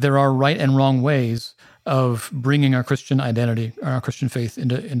there are right and wrong ways of bringing our Christian identity, our Christian faith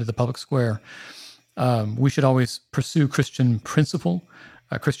into the public square. We should always pursue Christian principle,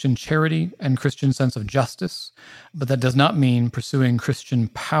 Christian charity, and Christian sense of justice. But that does not mean pursuing Christian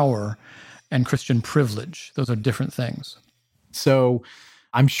power and Christian privilege. Those are different things. So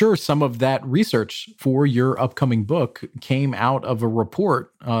I'm sure some of that research for your upcoming book came out of a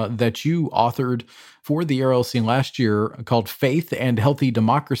report that you authored for the ERLC last year called Faith and Healthy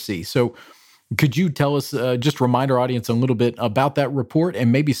Democracy. So could you tell us, just remind our audience a little bit about that report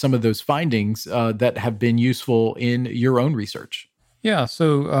and maybe some of those findings that have been useful in your own research? Yeah.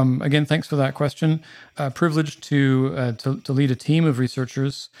 So again, thanks for that question. Privileged to lead a team of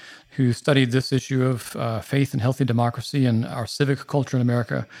researchers who studied this issue of faith and healthy democracy and our civic culture in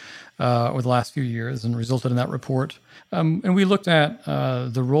America over the last few years, and resulted in that report. And we looked at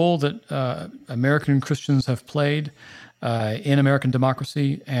the role that American Christians have played in American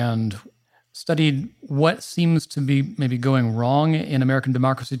democracy, and studied what seems to be maybe going wrong in American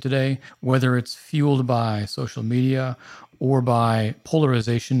democracy today, whether it's fueled by social media or by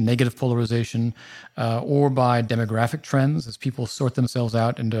polarization, negative polarization, or by demographic trends as people sort themselves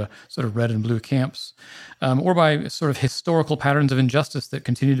out into sort of red and blue camps, or by sort of historical patterns of injustice that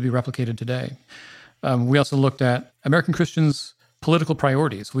continue to be replicated today. We also looked at American Christians' political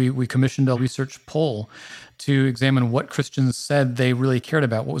priorities. We commissioned a research poll to examine what Christians said they really cared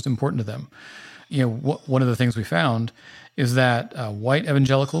about, what was important to them. One of the things we found is that white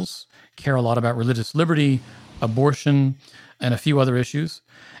evangelicals care a lot about religious liberty, abortion, and a few other issues.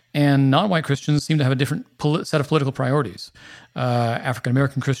 And non-white Christians seem to have a different set of political priorities.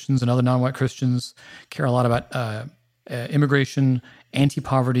 African-American Christians and other non-white Christians care a lot about immigration,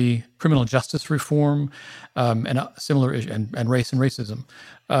 anti-poverty, criminal justice reform, and a similar issue, and race and racism.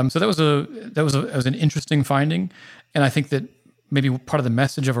 So that was an interesting finding, and I think that maybe part of the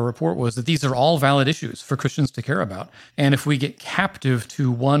message of our report was that these are all valid issues for Christians to care about. And if we get captive to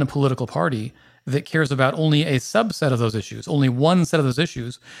one political party that cares about only a subset of those issues, only one set of those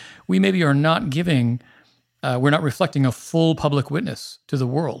issues, we maybe are not we're not reflecting a full public witness to the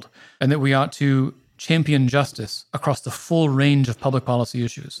world, and that we ought to champion justice across the full range of public policy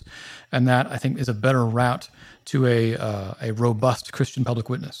issues. And that, I think, is a better route to a robust Christian public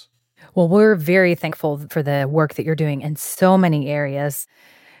witness. Well, we're very thankful for the work that you're doing in so many areas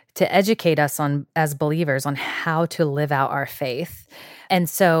to educate us as believers on how to live out our faith. And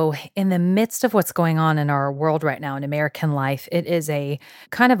so in the midst of what's going on in our world right now in American life, it is a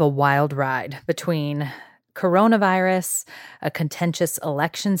kind of a wild ride between coronavirus, a contentious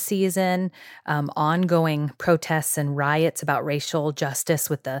election season, ongoing protests and riots about racial justice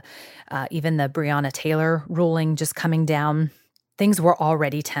with even the Breonna Taylor ruling just coming down. Things were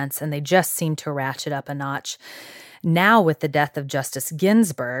already tense, and they just seemed to ratchet up a notch. Now, with the death of Justice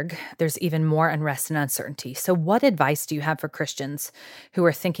Ginsburg, there's even more unrest and uncertainty. So what advice do you have for Christians who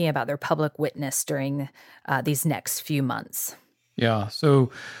are thinking about their public witness during these next few months? Yeah, so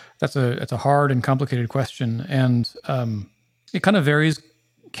that's a hard and complicated question, and it kind of varies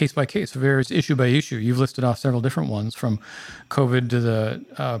case by case, varies issue by issue. You've listed off several different ones, from COVID to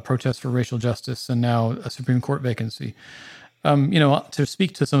the protests for racial justice, and now a Supreme Court vacancy. To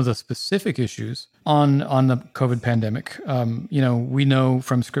speak to some of the specific issues on the COVID pandemic, we know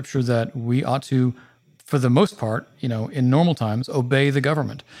from Scripture that we ought to, for the most part, in normal times, obey the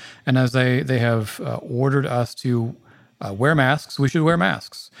government. And as they have ordered us to wear masks, we should wear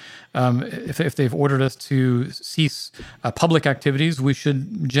masks. If they've ordered us to cease public activities, we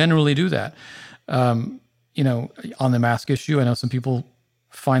should generally do that. On the mask issue, I know some people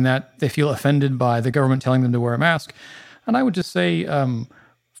find that they feel offended by the government telling them to wear a mask. And I would just say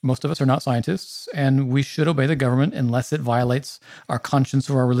most of us are not scientists, and we should obey the government unless it violates our conscience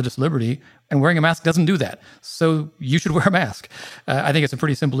or our religious liberty. And wearing a mask doesn't do that. So you should wear a mask. I think it's a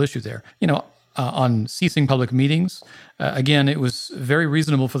pretty simple issue there. On ceasing public meetings, again, it was very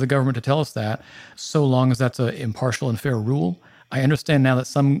reasonable for the government to tell us that, so long as that's an impartial and fair rule. I understand now that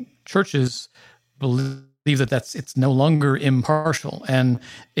some churches believe that it's no longer impartial, and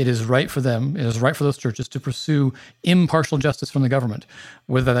it is right for them, it is right for those churches to pursue impartial justice from the government,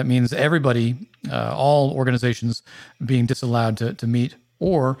 whether that means everybody, all organizations being disallowed to meet,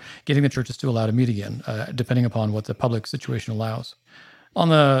 or getting the churches to allow to meet again, depending upon what the public situation allows. On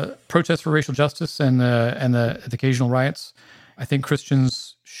the protests for racial justice and the occasional riots, I think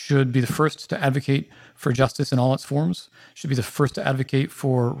Christians should be the first to advocate for justice in all its forms, should be the first to advocate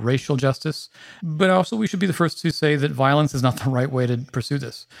for racial justice, but also we should be the first to say that violence is not the right way to pursue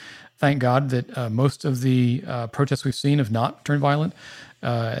this. Thank God that most of the protests we've seen have not turned violent,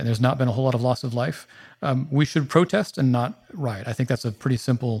 and there's not been a whole lot of loss of life. We should protest and not riot. I think that's a pretty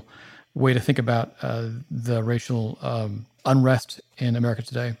simple way to think about the racial unrest in America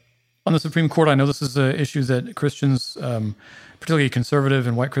today. On the Supreme Court, I know this is an issue that Christians, particularly conservative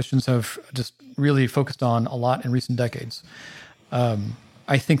and white Christians, have just really focused on a lot in recent decades.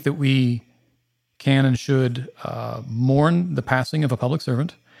 I think that we can and should mourn the passing of a public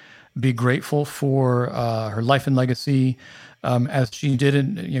servant, be grateful for her life and legacy, as she did,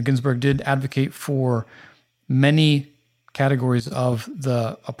 and Ginsburg did advocate for many categories of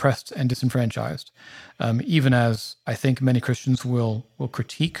the oppressed and disenfranchised, even as I think many Christians will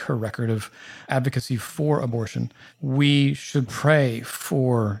critique her record of advocacy for abortion. We should pray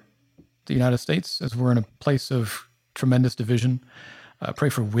for the United States as we're in a place of tremendous division. Pray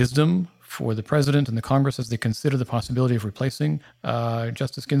for wisdom for the president and the Congress as they consider the possibility of replacing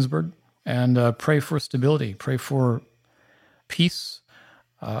Justice Ginsburg, and pray for stability, pray for peace,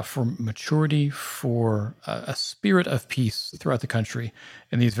 for maturity, for a spirit of peace throughout the country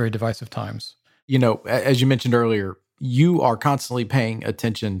in these very divisive times. As you mentioned earlier, you are constantly paying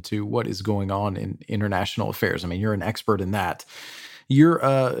attention to what is going on in international affairs. I mean, you're an expert in that. You're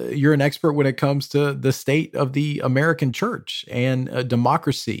an expert when it comes to the state of the American church and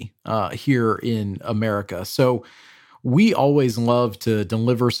democracy here in America. So we always love to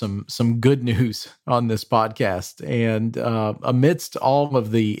deliver some good news on this podcast. And amidst all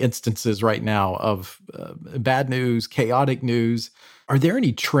of the instances right now of bad news, chaotic news, are there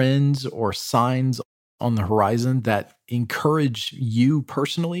any trends or signs on the horizon that encourage you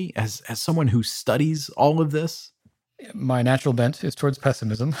personally as someone who studies all of this? My natural bent is towards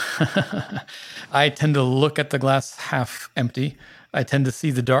pessimism. I tend to look at the glass half empty. I tend to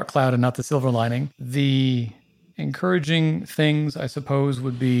see the dark cloud and not the silver lining. The encouraging things, I suppose,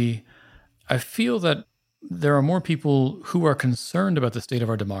 would be, I feel that there are more people who are concerned about the state of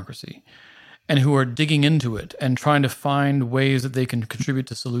our democracy and who are digging into it and trying to find ways that they can contribute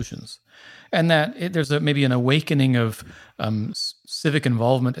to solutions. And that there's maybe an awakening of civic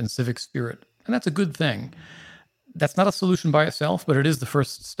involvement and civic spirit. And that's a good thing. That's not a solution by itself, but it is the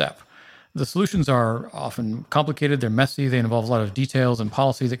first step. The solutions are often complicated, they're messy, they involve a lot of details and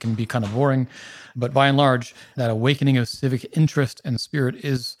policy that can be kind of boring. But by and large, that awakening of civic interest and spirit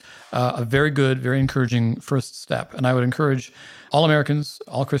is a very good, very encouraging first step. And I would encourage all Americans,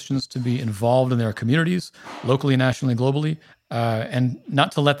 all Christians to be involved in their communities, locally, nationally, globally, and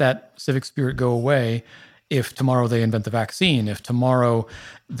not to let that civic spirit go away if tomorrow they invent the vaccine, if tomorrow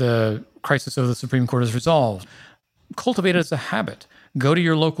the crisis of the Supreme Court is resolved. Cultivate it as a habit. Go to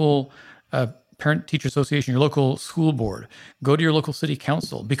your local parent-teacher association, your local school board. Go to your local city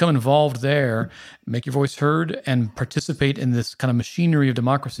council. Become involved there. Make your voice heard and participate in this kind of machinery of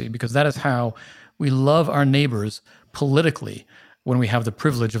democracy, because that is how we love our neighbors politically when we have the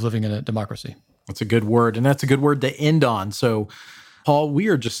privilege of living in a democracy. That's a good word, and that's a good word to end on. So, Paul, we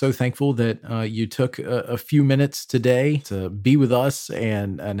are just so thankful that you took a few minutes today to be with us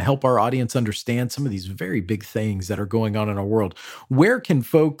and help our audience understand some of these very big things that are going on in our world. Where can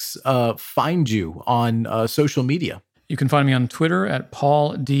folks find you on social media? You can find me on Twitter at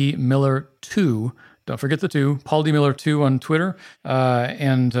Paul D. Miller 2. Don't forget the 2, Paul D. Miller 2 on Twitter.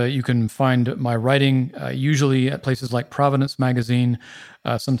 And you can find my writing usually at places like Providence Magazine,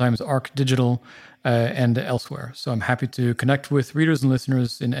 sometimes Arc Digital, and elsewhere. So I'm happy to connect with readers and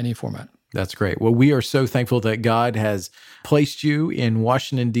listeners in any format. That's great. Well, we are so thankful that God has placed you in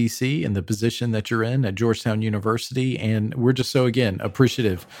Washington, D.C., in the position that you're in at Georgetown University. And we're just so, again,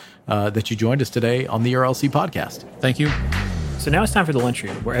 appreciative that you joined us today on the RLC podcast. Thank you. So now it's time for the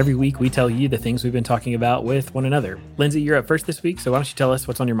lunchroom, where every week we tell you the things we've been talking about with one another. Lindsay, you're up first this week, so why don't you tell us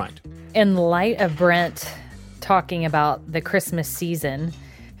what's on your mind? In light of Brent talking about the Christmas season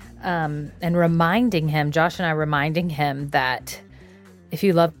and Josh and I reminding him that if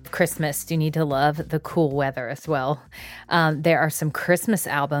you love Christmas, you need to love the cool weather as well. There are some Christmas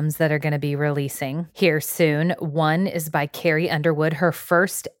albums that are going to be releasing here soon. One is by Carrie Underwood, her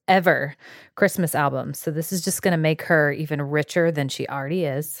first ever Christmas album. So this is just going to make her even richer than she already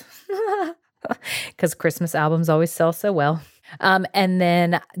is, because Christmas albums always sell so well. And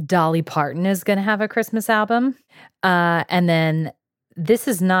then Dolly Parton is going to have a Christmas album. And then this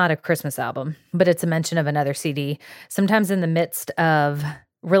is not a Christmas album, but it's a mention of another CD. Sometimes in the midst of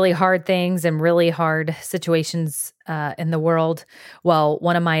really hard things and really hard situations in the world, well,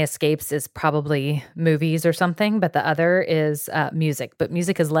 one of my escapes is probably movies or something, but the other is music. But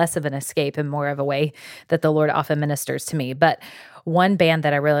music is less of an escape and more of a way that the Lord often ministers to me. But one band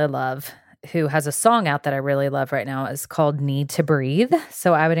that I really love, who has a song out that I really love right now, is called Need to Breathe.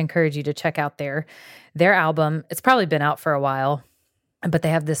 So I would encourage you to check out their album. It's probably been out for a while, but they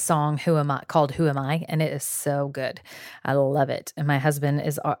have this song, called Who Am I? And it is so good. I love it. And my husband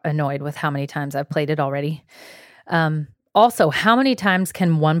is annoyed with how many times I've played it already. Also, how many times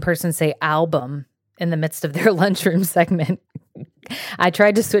can one person say album in the midst of their lunchroom segment? I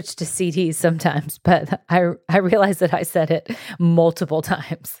tried to switch to CDs sometimes, but I realized that I said it multiple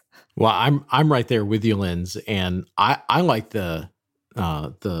times. Well, I'm right there with you, Linz, and I like the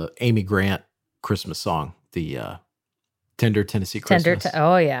Amy Grant Christmas song, the Tender Tennessee Christmas.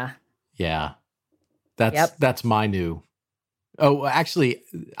 Oh yeah. Yeah. That's my new. Oh, actually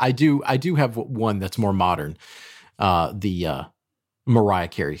I do have one that's more modern. The Mariah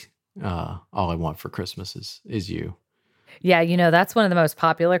Carey, All I Want for Christmas is You. Yeah, that's one of the most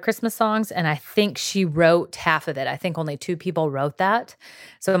popular Christmas songs, and I think she wrote half of it. I think only 2 people wrote that.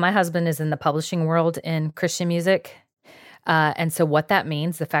 So my husband is in the publishing world in Christian music. And so what that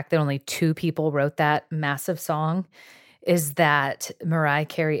means, the fact that only 2 people wrote that massive song, is that Mariah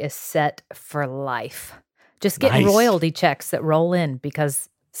Carey is set for life. Just get royalty checks that roll in because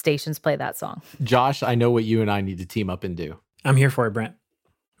stations play that song. Josh, I know what you and I need to team up and do. I'm here for it, Brent.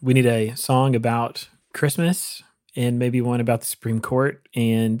 We need a song about Christmas and maybe one about the Supreme Court.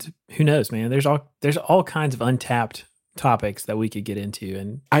 And who knows, man? There's all kinds of untapped topics that we could get into.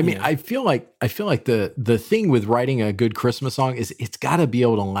 And I feel like the thing with writing a good Christmas song is it's got to be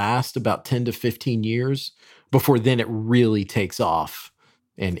able to last about 10 to 15 years before then it really takes off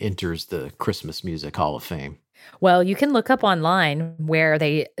and enters the Christmas Music Hall of Fame. Well, you can look up online where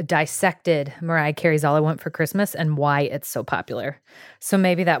they dissected Mariah Carey's All I Want for Christmas and why it's so popular. So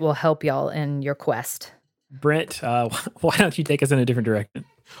maybe that will help y'all in your quest. Brent, why don't you take us in a different direction?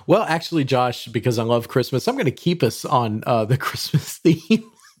 Well, actually, Josh, because I love Christmas, I'm going to keep us on the Christmas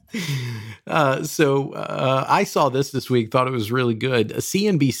theme. So I saw this week, thought it was really good.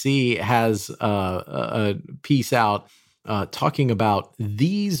 CNBC has a piece out talking about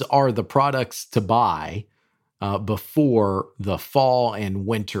these are the products to buy before the fall and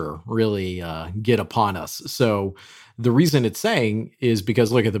winter really get upon us. So the reason it's saying is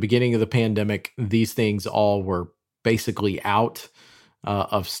because, look, at the beginning of the pandemic, these things all were basically out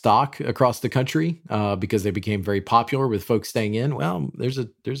of stock across the country because they became very popular with folks staying in. Well, there's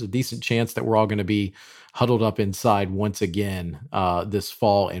a decent chance that we're all going to be huddled up inside once again this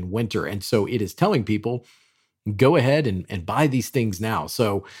fall and winter. And so it is telling people, go ahead and buy these things now.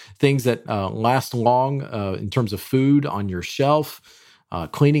 So things that last long in terms of food on your shelf,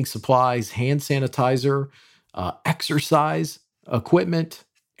 cleaning supplies, hand sanitizer, exercise equipment,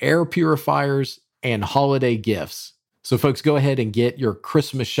 air purifiers, and holiday gifts. So folks, go ahead and get your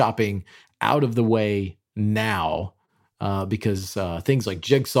Christmas shopping out of the way now because things like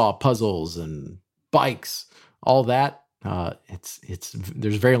jigsaw puzzles and bikes, all that,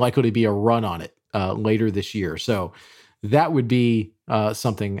 there's very likely to be a run on it later this year. So that would be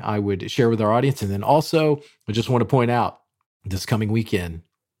something I would share with our audience. And then also, I just want to point out this coming weekend,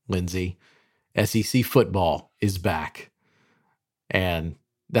 Lindsay, SEC football is back. And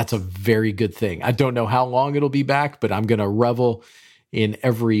that's a very good thing. I don't know how long it'll be back, but I'm going to revel in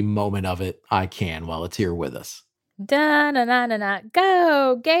every moment of it I can while it's here with us. Da-na-na-na-na.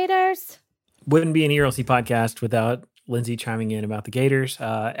 Go, Gators! Wouldn't be an ERLC podcast without Lindsay chiming in about the Gators.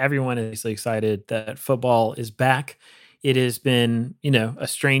 Everyone is excited that football is back. It has been, a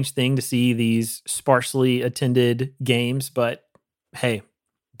strange thing to see these sparsely attended games, but hey,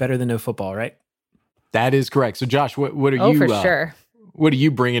 better than no football, right? That is correct. So Josh, what are you? Oh, for sure. What do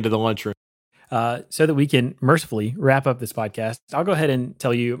you bring into the lunchroom? So that we can mercifully wrap up this podcast, I'll go ahead and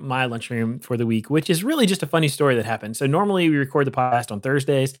tell you my lunchroom for the week, which is really just a funny story that happened. So normally we record the podcast on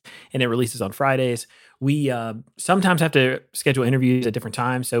Thursdays and it releases on Fridays. We sometimes have to schedule interviews at different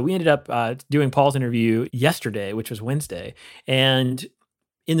times. So we ended up doing Paul's interview yesterday, which was Wednesday. And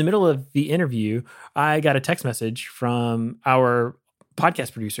in the middle of the interview, I got a text message from our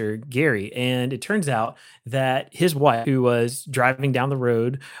podcast producer, Gary. And it turns out that his wife, who was driving down the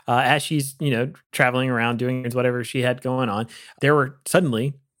road as she's, traveling around doing whatever she had going on, there were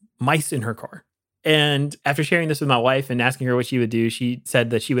suddenly mice in her car. And after sharing this with my wife and asking her what she would do, she said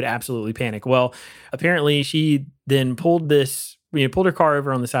that she would absolutely panic. Well, apparently she then pulled her car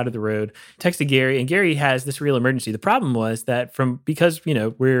over on the side of the road, texted Gary, and Gary has this real emergency. The problem was that because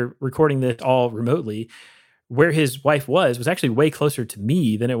we're recording this all remotely, where his wife was actually way closer to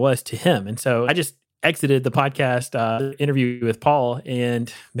me than it was to him. And so I just exited the podcast interview with Paul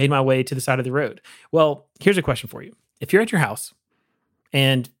and made my way to the side of the road. Well, here's a question for you. If you're at your house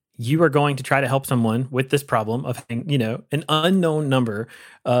and you are going to try to help someone with this problem of having, an unknown number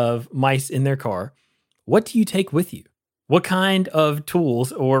of mice in their car, what do you take with you? What kind of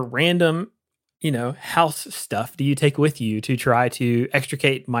tools or random, house stuff do you take with you to try to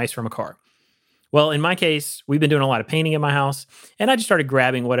extricate mice from a car? Well, in my case, we've been doing a lot of painting in my house, and I just started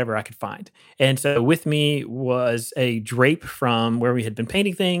grabbing whatever I could find. And so with me was a drape from where we had been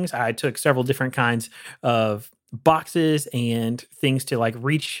painting things. I took several different kinds of boxes and things to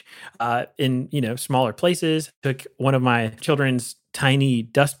reach in, smaller places. Took one of my children's tiny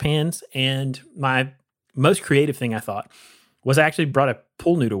dustpans, and my most creative thing, I thought, was I actually brought a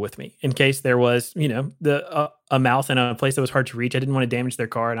pool noodle with me in case there was, a mouse in a place that was hard to reach. I didn't want to damage their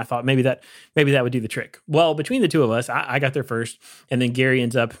car, and I thought maybe that would do the trick. Well, between the two of us, I got there first, and then Gary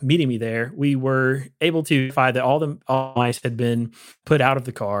ends up meeting me there. We were able to find that all mice had been put out of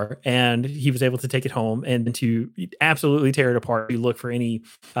the car, and he was able to take it home and to absolutely tear it apart to look for any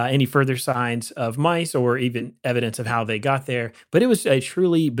further signs of mice or even evidence of how they got there. But it was a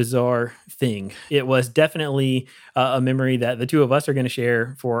truly bizarre thing. It was definitely a memory that the two of us are going to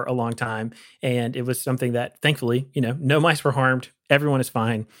share for a long time, and it was something that thankfully, no mice were harmed. Everyone is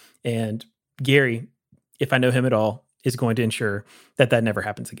fine. And Gary, if I know him at all, is going to ensure that never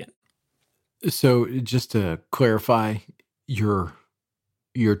happens again. So just to clarify, your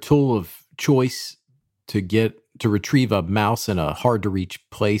tool of choice to retrieve a mouse in a hard to reach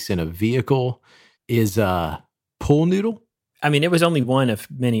place in a vehicle is a pool noodle? I mean, it was only one of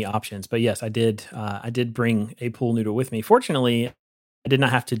many options, but yes, I did bring a pool noodle with me. Fortunately, I did not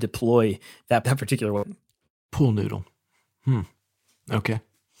have to deploy that particular one. Pool noodle. Okay.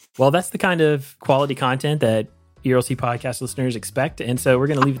 Well, that's the kind of quality content that ERLC podcast listeners expect. And so we're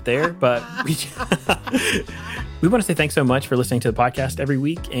going to leave it there. But we want to say thanks so much for listening to the podcast every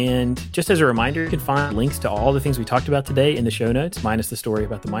week. And just as a reminder, you can find links to all the things we talked about today in the show notes, minus the story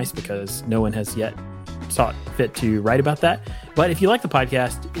about the mice, because no one has yet sought fit to write about that. But if you like the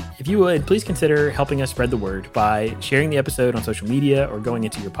podcast, if you would, please consider helping us spread the word by sharing the episode on social media or going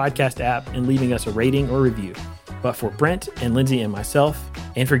into your podcast app and leaving us a rating or review. But for Brent and Lindsay and myself,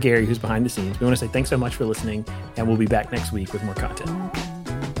 and for Gary, who's behind the scenes, we want to say thanks so much for listening, and we'll be back next week with more content.